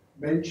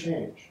may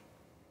change.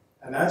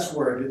 And that's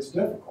where it gets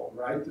difficult,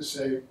 right? To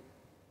say,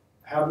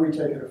 have we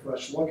taken a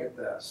fresh look at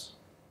this?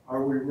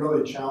 Are we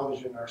really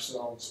challenging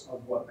ourselves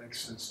of what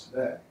makes sense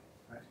today?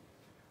 Right?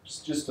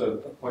 Just a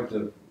point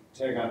to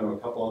tag on to a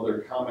couple other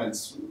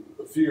comments.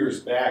 A few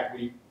years back,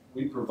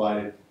 we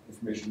provided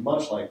information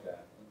much like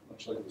that,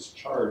 much like this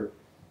chart,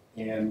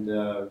 and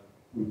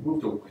we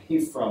moved away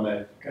from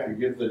it. Okay.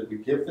 We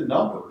give the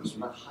numbers.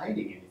 We're not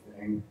hiding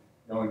anything.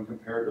 And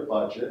compared to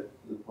budget,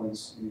 the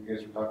points you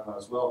guys were talking about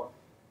as well,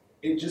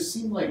 it just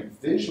seemed like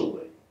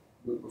visually,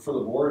 for the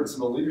board and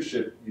some of the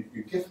leadership, you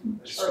give them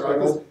a chart like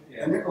this,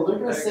 and they're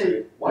going to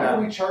say, why are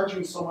we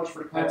charging so much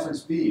for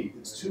conference B?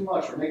 It's too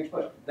much or make too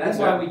much. That's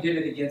why we did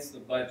it against the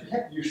budget.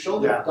 Heck, you show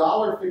the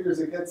dollar figures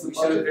against the We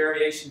showed budget,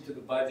 variation to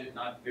the budget,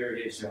 not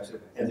variation to the.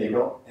 and they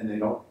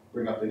don't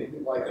bring up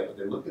anything like that. But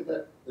they look at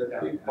that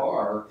big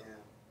bar.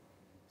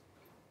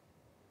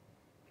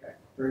 Okay,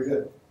 very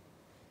good.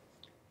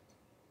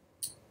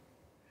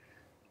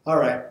 All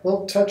right,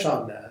 we'll touch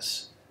on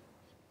this.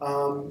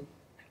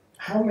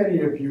 How many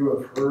of you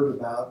have heard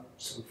about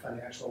some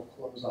financial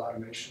close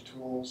automation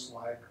tools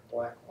like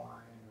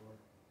Blackline or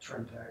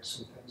Trimtex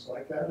and things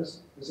like that?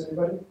 Is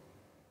anybody?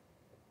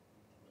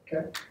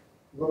 Okay,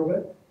 a little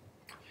bit.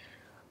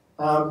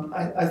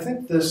 I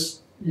think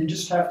you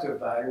just have to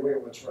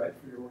evaluate what's right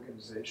for your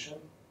organization.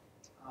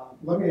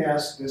 Let me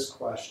ask this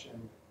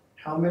question.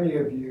 How many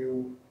of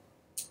you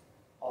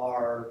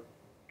are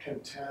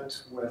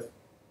content with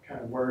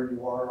kind of where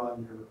you are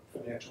on your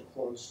financial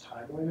close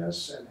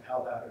timeliness and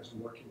how that is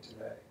working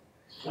today?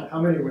 Now,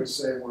 how many would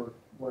say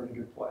we're in a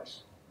good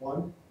place?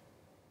 1,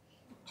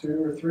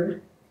 2, or 3?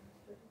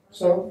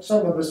 So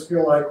some of us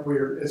feel like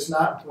it's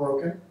not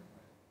broken.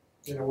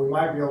 We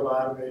might be able to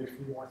automate a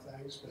few more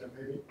things, but it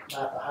may be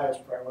not the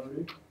highest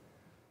priority.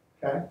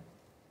 Okay.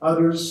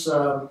 Others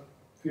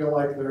feel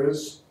like there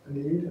is a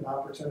need, an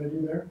opportunity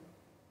there.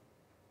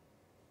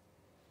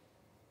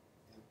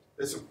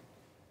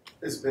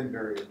 It's been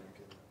very irregular.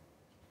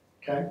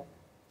 Okay.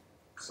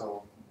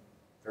 So,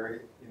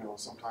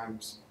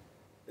 sometimes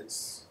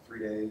it's 3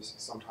 days,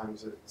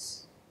 sometimes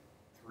it's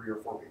 3 or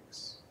 4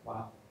 weeks.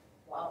 Wow.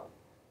 Wow.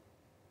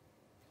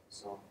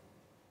 So,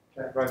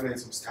 Okay. I've made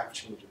some staff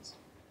changes,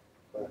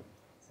 but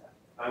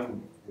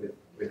I'm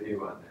with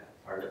you on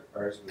that.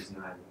 Ours was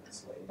 9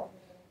 months late.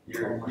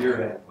 You're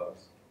that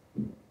close.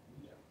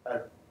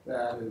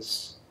 That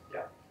is,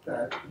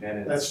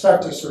 And that's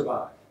tough to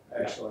survive,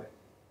 actually.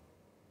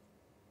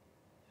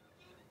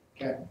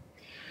 Okay.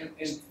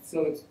 And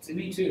so it's, to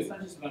me too, it's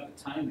not just about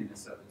the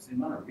timeliness of it, it's the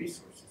amount of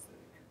resources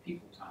that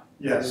people time.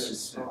 Yes.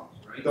 It's,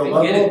 right? The They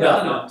level get it of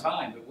done effort. on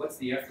time, but what's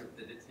the effort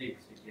that it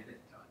takes to get it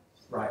done?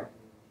 Right.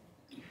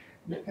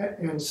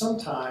 And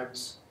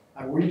sometimes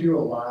we do a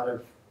lot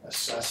of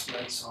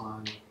assessments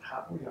on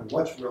how,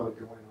 what's really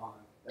going on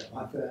at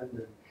month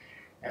end,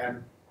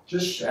 and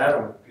just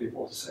shadowing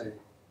people to say,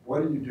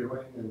 what are you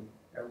doing?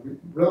 And we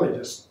really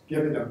just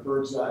giving a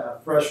bird's eye, a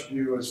fresh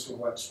view as to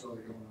what's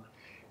really going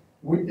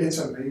on. It's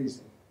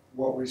amazing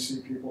what we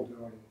see people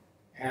doing.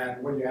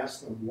 And when you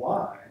ask them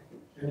why,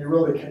 and you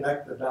really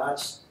connect the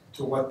dots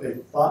to what they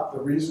thought, the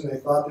reason they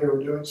thought they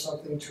were doing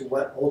something to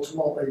what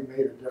ultimately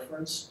made a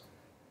difference,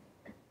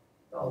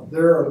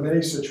 there are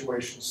many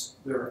situations,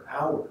 there are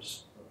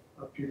hours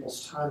of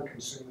people's time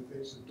consuming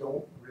things that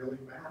don't really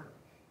matter.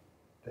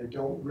 They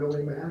don't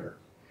really matter.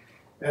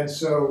 And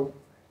so,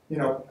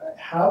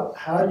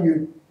 how do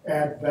you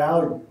add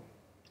value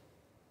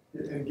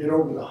and get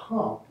over the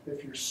hump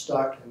if you're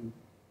stuck in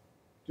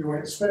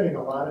spending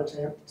a lot of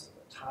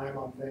time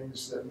on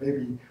things that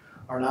maybe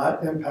are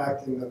not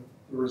impacting the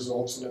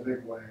results in a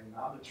big way,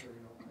 not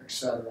material,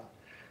 etc.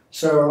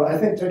 So I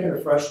think taking a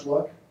fresh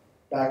look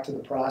back to the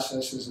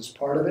processes is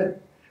part of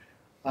it.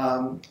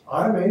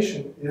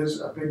 Automation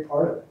is a big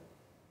part of it.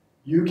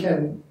 You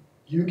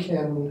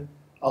can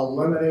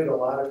eliminate a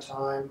lot of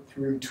time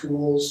through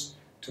tools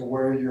to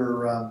where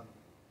you're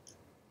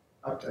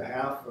up to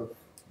half of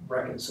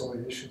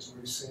reconciliations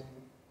we've seen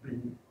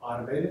being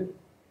automated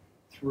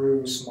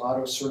through some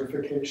auto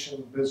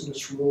certification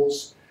business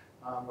rules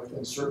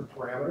within certain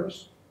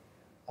parameters.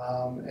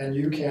 And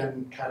you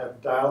can kind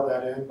of dial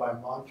that in by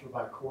month or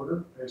by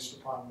quarter based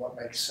upon what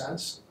makes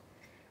sense.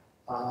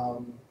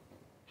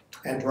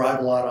 And drive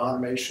a lot of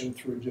automation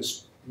through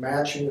just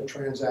matching the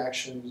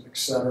transactions,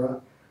 etc.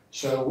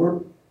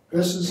 So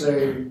this is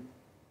an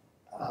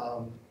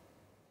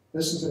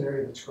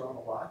area that's grown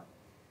a lot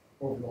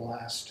over the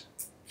last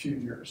few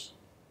years.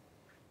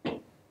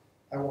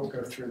 I won't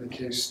go through the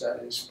case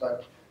studies,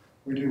 but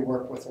we do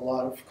work with a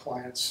lot of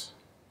clients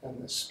in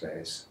this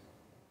space.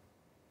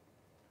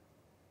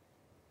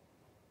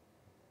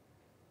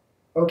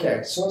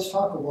 Okay, so let's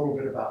talk a little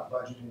bit about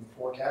budgeting and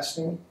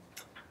forecasting.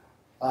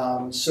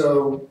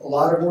 So a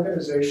lot of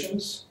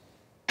organizations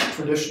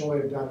traditionally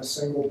have done a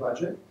single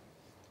budget,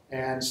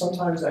 and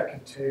sometimes that can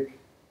take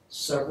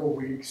several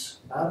weeks,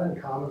 not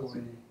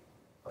uncommonly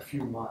a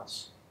few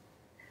months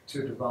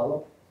to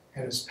develop,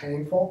 and it's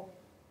painful.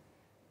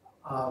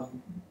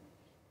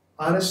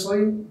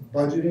 Honestly,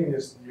 budgeting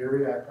is the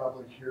area I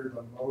probably hear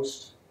the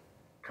most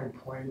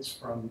complaints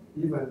from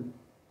even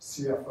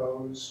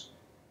CFOs.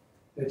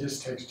 It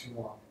just takes too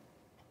long.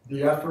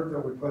 The effort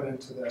that we put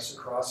into this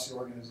across the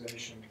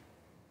organization,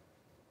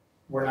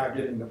 we're not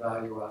getting the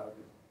value out of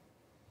it.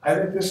 I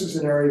think this is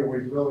an area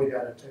we've really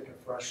got to take a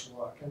fresh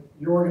look. And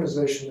your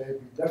organization may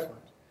be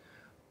different,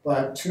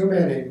 but too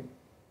many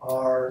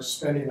are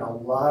spending a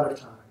lot of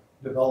time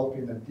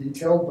developing a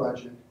detailed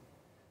budget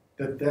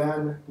that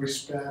then we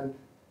spend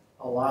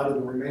a lot of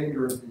the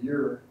remainder of the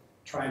year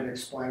trying to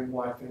explain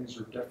why things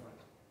are different.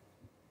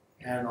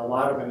 And a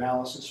lot of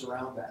analysis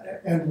around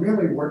that. And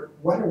really,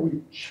 what are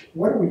we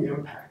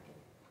impacting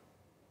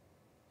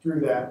through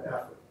that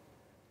effort?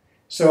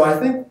 So I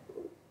think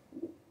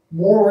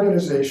more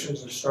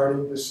organizations are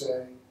starting to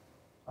say,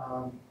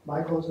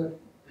 Michael, is it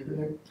your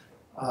name?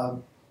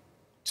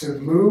 To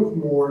move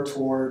more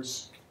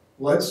towards,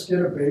 let's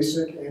get a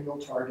basic annual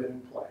target in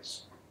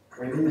place.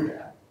 We need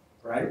that,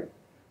 right?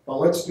 But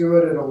let's do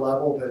it at a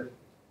level that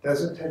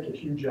doesn't take a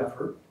huge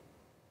effort,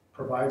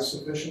 provides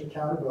sufficient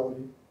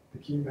accountability, the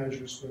key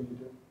measures we need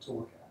to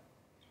look at.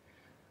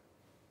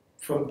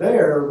 From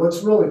there,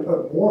 let's really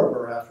put more of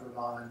our effort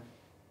on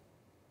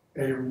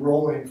a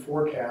rolling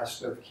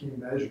forecast of key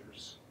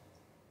measures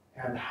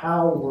and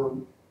how we're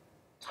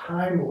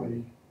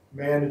timely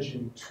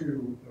managing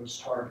to those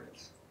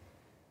targets,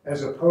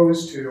 as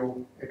opposed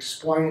to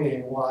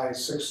explaining why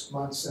 6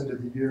 months into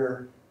the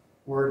year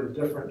we're at a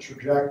different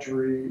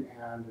trajectory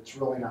and it's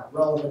really not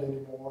relevant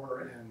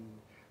anymore, and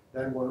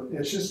then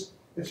it's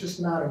just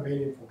not a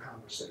meaningful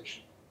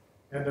conversation.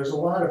 And there's a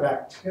lot of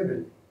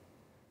activity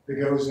that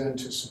goes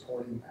into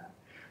supporting that.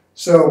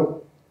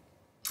 So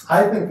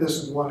I think this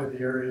is one of the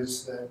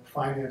areas that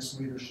finance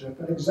leadership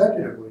and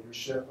executive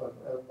leadership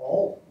of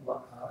all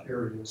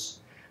areas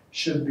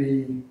should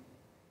be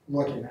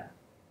looking at.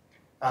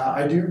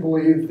 I do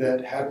believe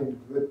that having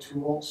good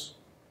tools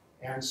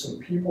and some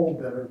people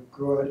that are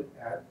good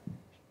at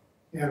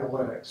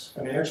analytics,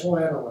 financial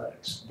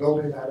analytics,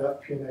 building that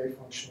FP&A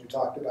function we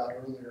talked about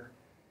earlier,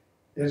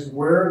 is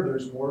where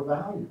there's more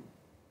value.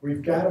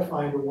 We've got to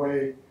find a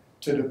way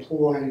to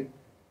deploy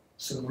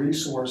some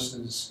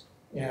resources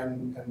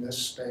in this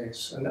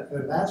space, and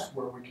that's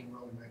where we can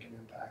really make an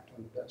impact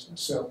on the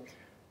business. So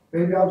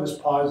maybe I'll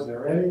just pause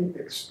there. Any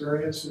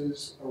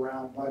experiences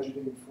around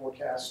budgeting,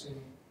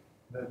 forecasting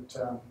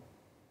that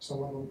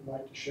someone would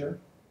like to share?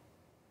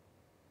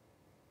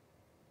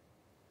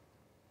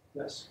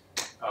 Yes.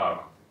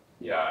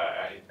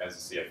 Yeah, as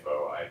a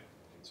CFO, I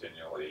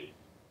continually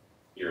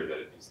hear that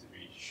it needs to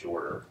be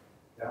shorter.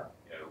 Yeah.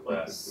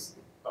 Less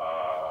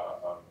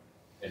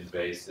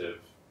invasive,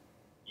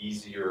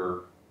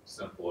 easier,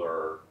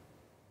 simpler,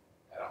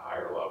 at a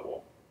higher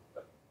level.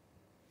 But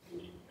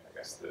I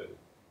guess the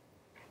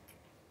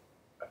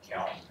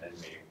accountant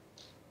in me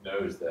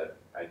knows that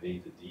I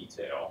need the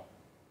detail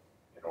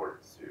in order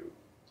to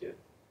get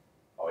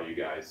all you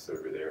guys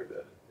over there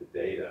the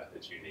data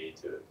that you need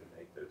to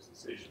make those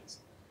decisions.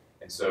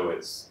 And so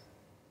it's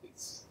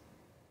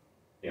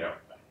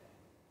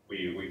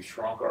we've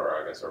shrunk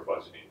our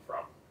budgeting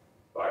from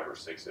 5 or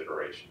 6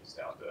 iterations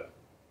down to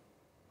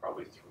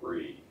probably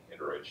 3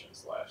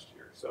 iterations last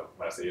year. So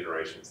when I say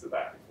iterations, the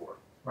back and forth.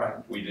 Right.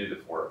 We do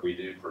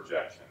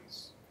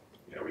projections.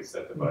 We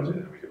set the budget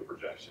and we do a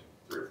projection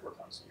 3 or 4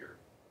 times a year.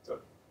 So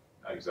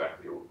not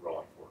exactly a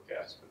rolling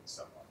forecast, but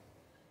similar.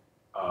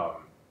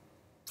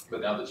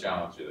 But now the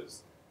challenge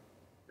is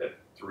that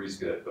 3's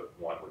good, but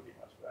 1 would be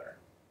much better.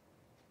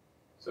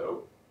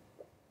 So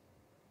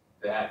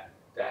that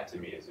to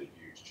me is a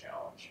huge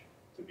challenge,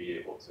 to be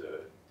able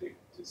to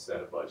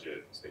set a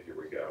budget, say here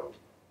we go,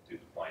 do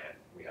the plan.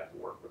 We have to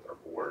work with our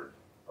board.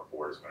 Our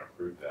board is going to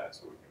approve that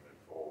so we can move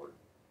forward.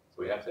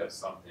 So we have to have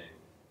something,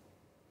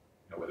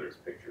 whether it's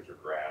pictures or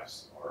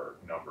graphs or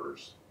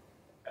numbers,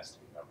 it has to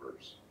be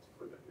numbers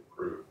for them to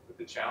approve. But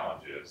the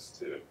challenge is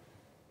to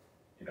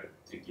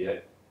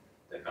get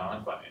the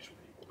non-financial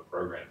people, the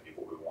program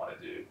people who want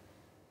to do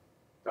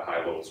the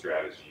high-level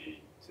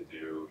strategy, to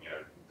do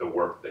the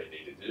work they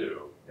need to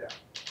do,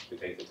 to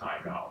take the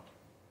time out,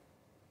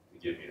 to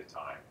give me the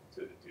time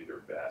to do their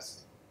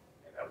best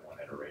in that 1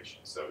 iteration.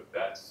 So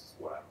that's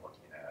what I'm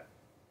looking at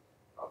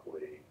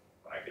probably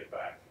when I get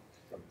back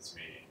from this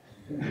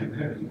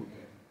meeting.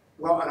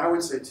 Well, and I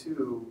would say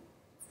too,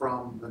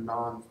 from the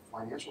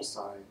non-financial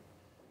side,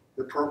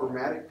 the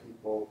programmatic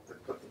people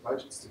that put the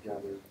budgets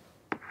together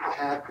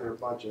had their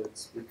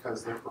budgets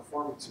because their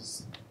performance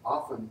is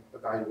often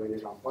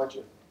evaluated on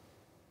budget.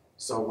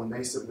 So when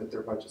they submit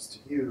their budgets to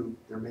you,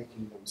 they're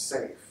making them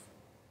safe.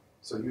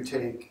 So you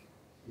take,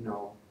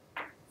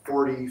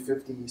 40,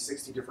 50,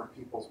 60 different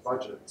people's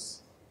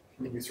budgets,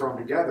 and you throw them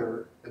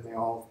together, and they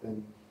all have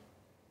been,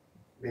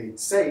 made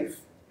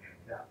safe,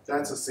 Yeah.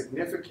 that's a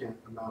significant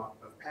amount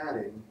of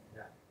padding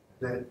Yeah.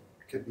 that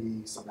could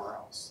be somewhere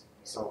else.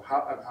 So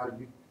how do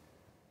you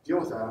deal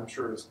with that? I'm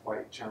sure is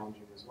quite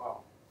challenging as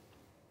well.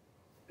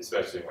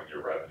 Especially when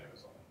your revenue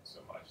is only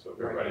so much. So if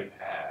everybody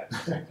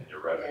pads and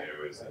your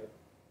revenue isn't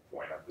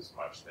going up as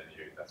much, then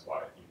that's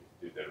why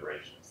you do the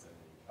iterations, then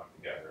you come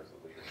together as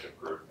a leadership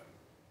group.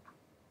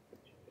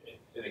 And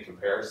in a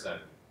comparison,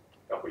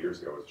 a couple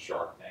years ago was a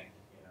Shark Tank.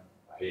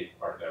 A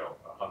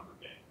Hunger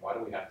Game. Why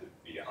do we have to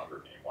be a Hunger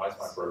Game? Why is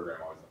my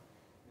program always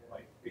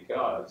like,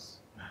 because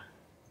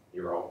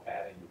you're all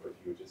padding, but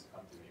you would just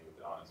come to me with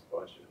an honest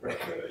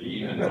budget.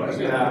 Even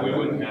budget, we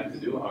wouldn't have to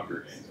do a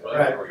Hunger Games, but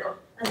there we are.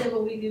 I think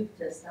what we do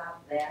to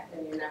stop that,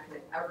 and you're not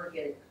gonna ever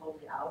get it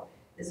totally out,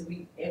 is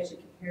we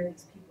actually compare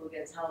these people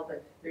against how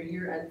their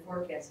year-end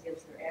forecast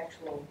against their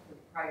actual for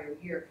the prior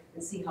year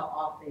and see how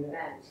off they've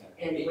been.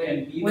 And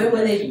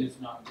when they, is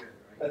not good,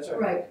 right? That's right.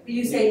 right, but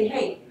you say,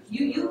 hey,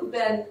 you've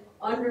been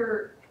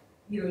under,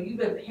 you've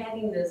been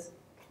padding this,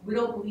 we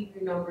don't believe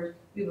your numbers,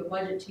 we have a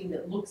budget team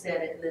that looks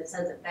at it and then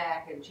sends it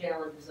back and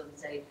challenges them and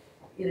say,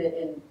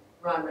 and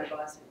Ron, my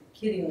boss,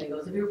 kiddingly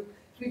goes, if your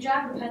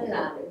job depended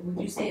on it, would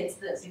you say it's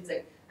this? He's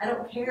like, I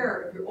don't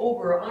care if you're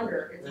over or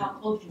under, it's how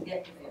close you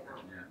get to that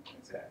number. Yeah,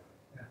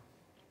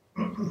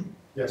 exactly.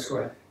 Yes, go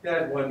ahead. Yeah, I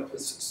had one,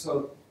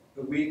 so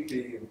the week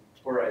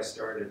before I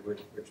started,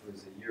 which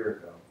was a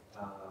year ago,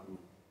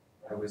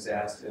 I was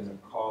asked in a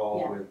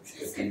call with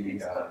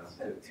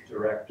the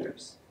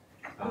directors,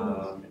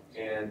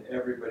 and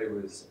everybody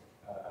was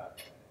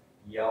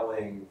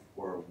yelling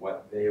for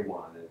what they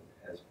wanted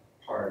as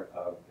part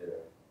of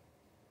their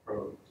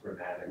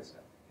programmatic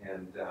stuff.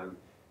 And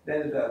it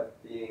ended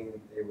up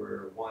being, they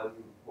were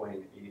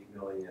 1.8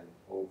 million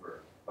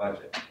over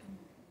budget.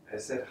 I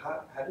said,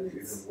 how do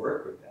you even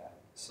work with that?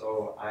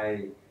 So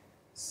I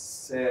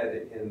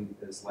said in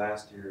this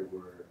last year,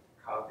 we're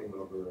copying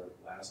over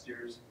last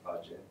year's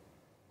budget.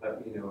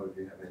 Let me know if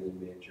you have any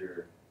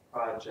major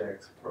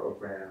projects,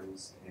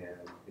 programs,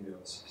 and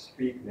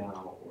speak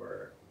now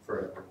or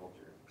forever hold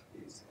your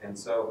peace. And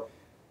so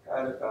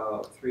got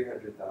about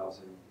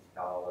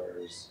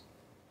 $300,000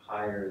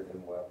 higher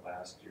than what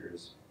last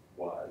year's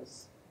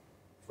was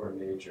for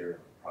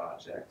major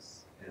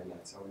projects, and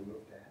that's how we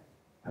moved ahead.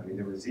 I mean,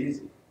 it was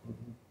easy,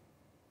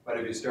 but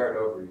if you start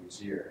over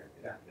each year,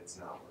 it's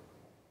not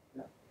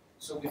workable.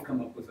 So we've come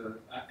up with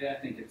I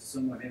think it's a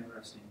somewhat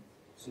interesting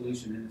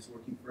solution, and it's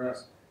working for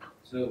us.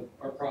 So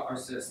our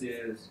process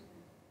is,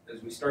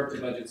 as we start the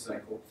budget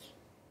cycle,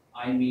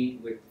 I meet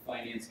with the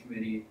finance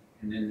committee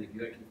and then the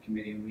executive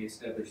committee, and we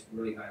establish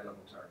really high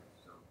level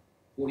targets. So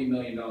 $40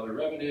 million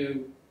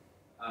revenue,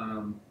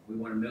 we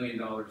want $1 million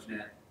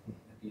net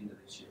at the end of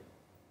this year.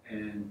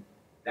 And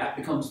that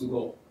becomes the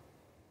goal.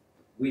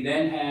 We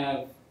then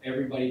have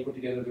everybody put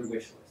together their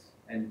wish list.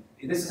 And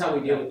this is how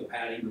we deal with the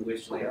padding, the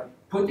wish list.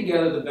 Put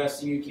together the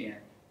best thing you can,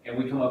 and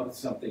we come up with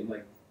something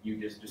like you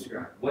just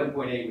described.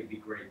 1.8 would be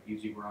great.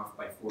 Usually we're off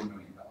by $4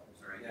 million,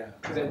 right? Yeah.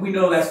 Because we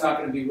know that's not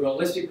going to be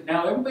realistic, but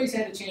now everybody's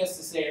had a chance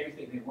to say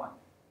everything they want.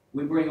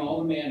 We bring all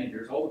the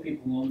managers, all the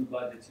people who own the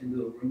budgets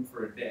into a room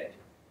for a day.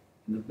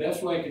 And the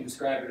best way I can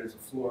describe it is a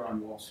floor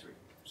on Wall Street.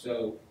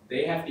 So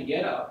they have to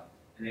get up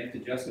and they have to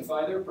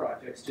justify their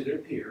projects to their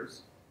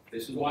peers.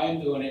 This is why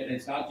I'm doing it, and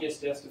it's not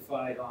just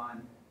justified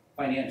on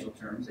financial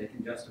terms. They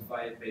can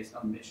justify it based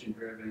on mission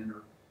driven,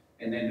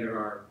 and then there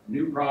are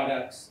new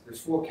products. There's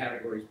 4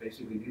 categories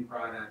basically: new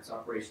products,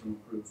 operational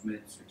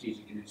improvement,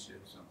 strategic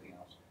initiatives, something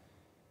else.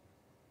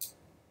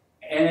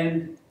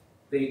 And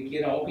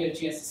they all get a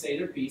chance to say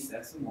their piece.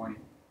 That's the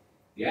morning.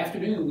 The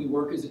afternoon, we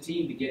work as a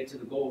team to get to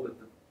the goal that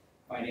the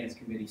finance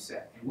committee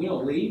set, and we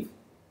don't leave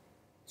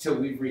till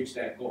we've reached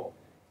that goal.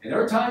 And there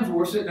are times where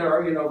we're sitting there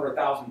arguing over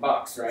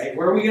 $1,000, right?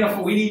 Where are we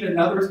gonna? We need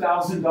another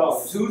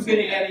 $1,000. Who's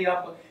gonna ante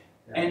up?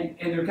 And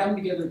they're coming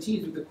together in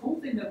teams. But the cool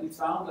thing that we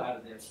found out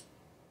of this,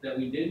 that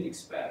we didn't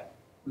expect,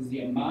 was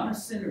the amount of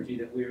synergy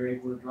that we were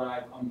able to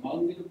drive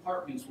among the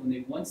departments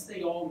when once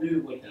they all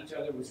knew what each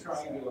other was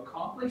trying to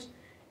accomplish,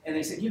 and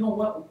they said, you know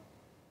what?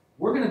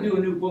 We're gonna do a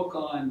new book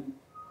on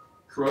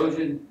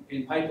corrosion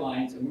in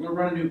pipelines, and we're gonna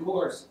run a new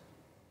course.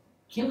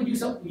 Can't we do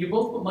something? You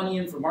both put money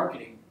in for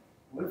marketing.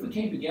 What if we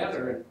came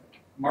together and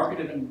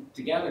marketed them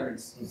together and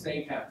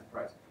saved half the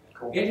price?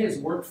 Cool. It has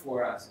worked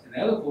for us. And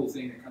the other cool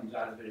thing that comes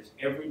out of it is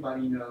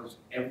everybody knows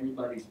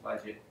everybody's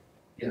budget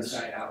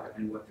inside out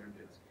and what they're doing.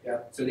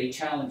 Yeah. So they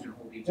challenge and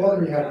hold each Well,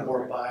 other. then you have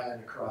more buy-in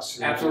across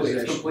the Absolutely,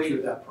 it's organization complete.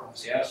 through that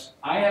process. Yes.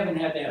 I haven't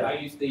had that. I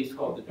used these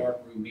called the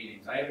dark room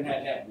meetings. I haven't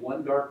had that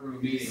one dark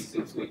room meeting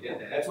since we did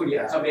that. That's when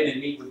you come in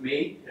and meet with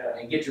me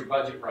and get your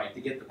budget right, to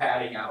get the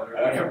padding out or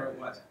whatever it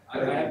was. I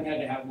haven't had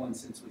to have one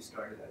since we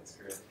started. That's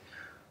great.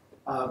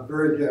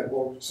 Very good.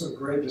 Well, some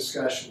great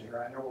discussion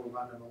here. I know we're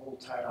running a little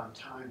tight on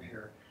time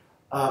here.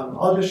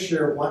 I'll just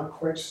share one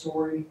quick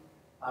story.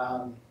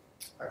 A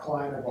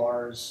client of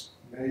ours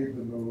made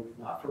the move,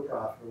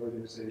 not-for-profit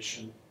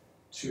organization,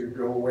 to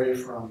go away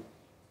from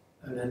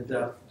an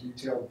in-depth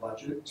detailed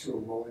budget to a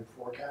rolling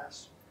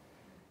forecast.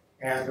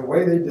 And the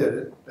way they did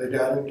it, they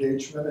got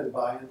engagement and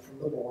buy-in from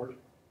the board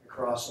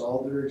across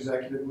all their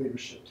executive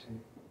leadership team.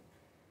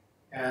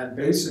 And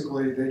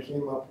basically, they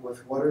came up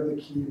with what are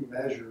the key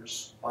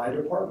measures by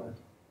department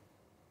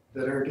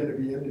that are going to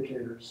be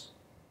indicators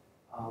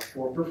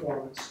for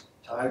performance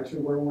tied to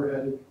where we're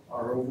headed,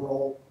 our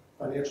overall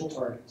financial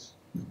targets,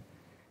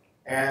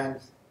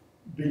 and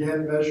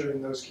began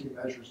measuring those key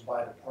measures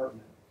by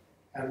department.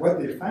 And what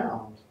they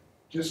found,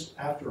 just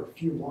after a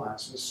few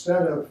months,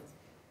 instead of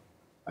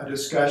a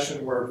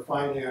discussion where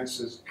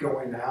finance is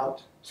going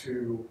out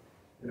to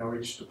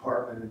each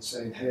department and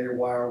saying, hey,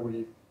 why are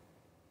we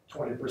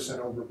 20%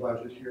 over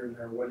budget here and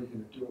there, what are you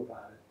going to do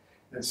about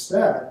it?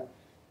 Instead,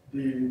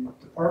 the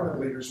department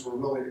leaders were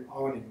really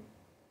owning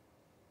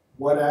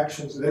what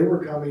actions they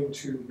were coming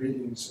to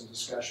meetings and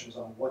discussions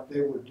on what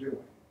they were doing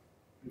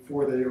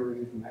before they were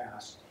even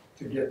asked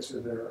to get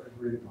to their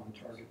agreed upon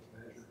target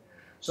measure.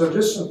 So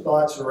just some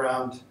thoughts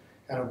around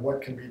kind of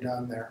what can be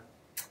done there.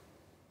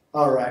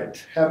 All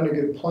right, having a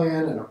good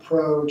plan and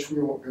approach,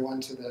 we won't go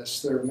into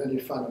this. There are many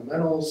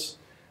fundamentals,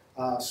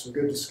 some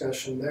good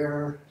discussion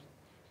there.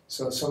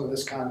 So some of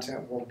this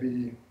content will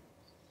be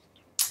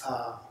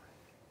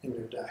in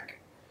your deck.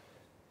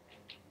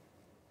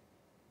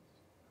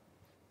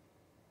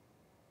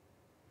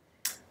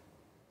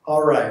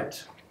 All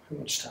right, how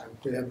much time?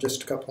 We have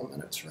just a couple of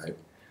minutes, right?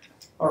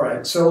 All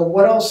right, so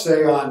what I'll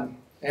say on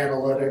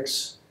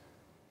analytics,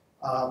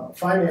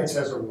 finance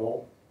has a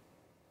role,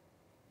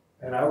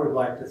 and I would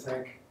like to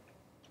think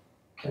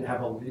can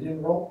have a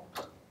leading role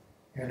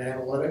in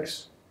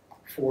analytics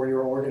for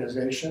your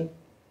organization.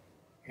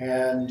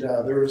 And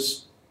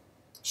there's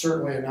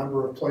certainly a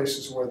number of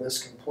places where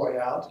this can play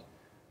out,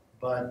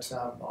 but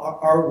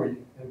are we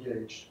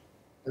engaged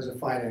as a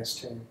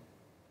finance team?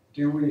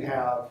 Do we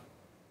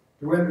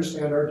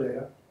understand our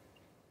data?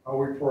 Are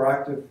we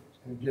proactive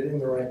in getting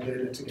the right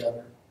data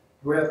together?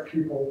 Do we have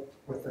people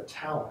with the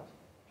talent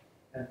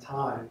and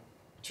time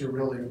to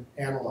really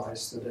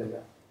analyze the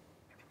data?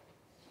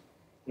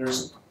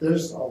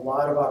 There's a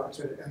lot of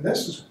opportunity, and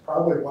this is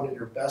probably one of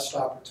your best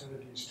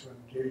opportunities to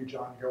engage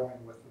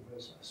ongoing with the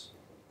business,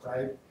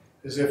 right?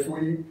 Is if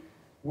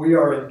we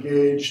are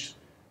engaged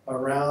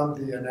around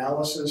the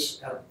analysis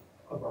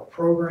of our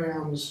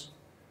programs,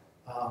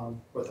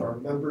 with our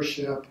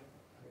membership.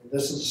 I mean,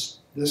 this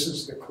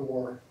is the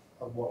core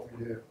of what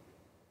we do.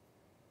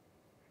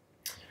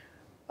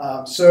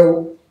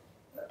 So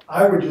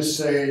I would just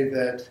say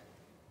that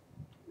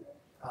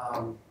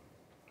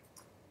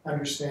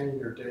understanding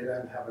your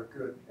data and have a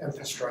good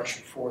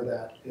infrastructure for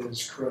that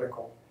is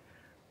critical.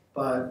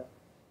 But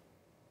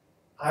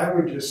I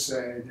would just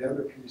say the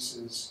other piece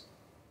is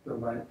the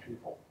right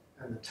people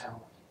and the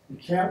talent. You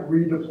can't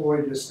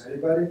redeploy just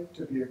anybody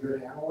to be a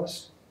good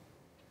analyst.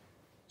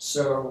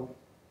 So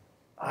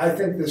I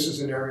think this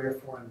is an area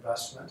for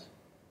investment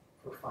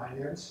for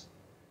finance,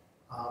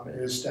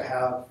 is to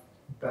have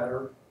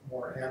better,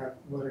 more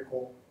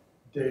analytical,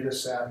 data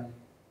savvy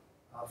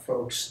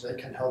folks that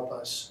can help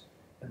us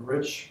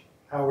enrich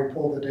how we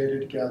pull the data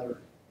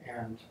together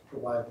and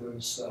provide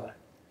those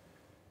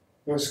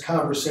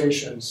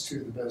conversations to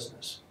the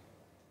business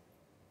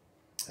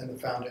and the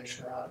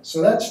foundation around it.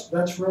 So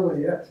that's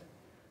really it.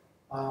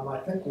 I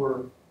think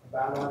we're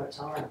about out of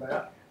time,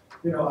 but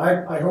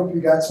I hope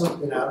you got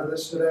something out of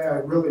this today. I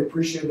really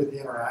appreciated the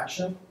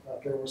interaction.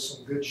 There was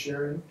some good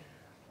sharing.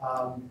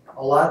 A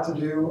lot to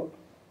do.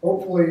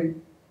 Hopefully,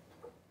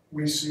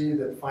 we see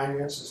that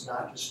finance is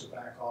not just a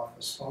back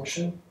office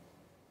function,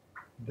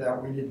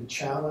 that we need to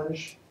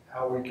challenge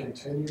how we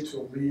continue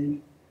to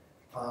lead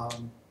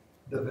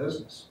the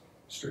business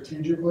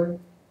strategically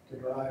to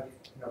drive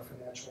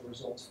financial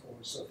results for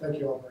us. So thank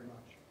you all very much.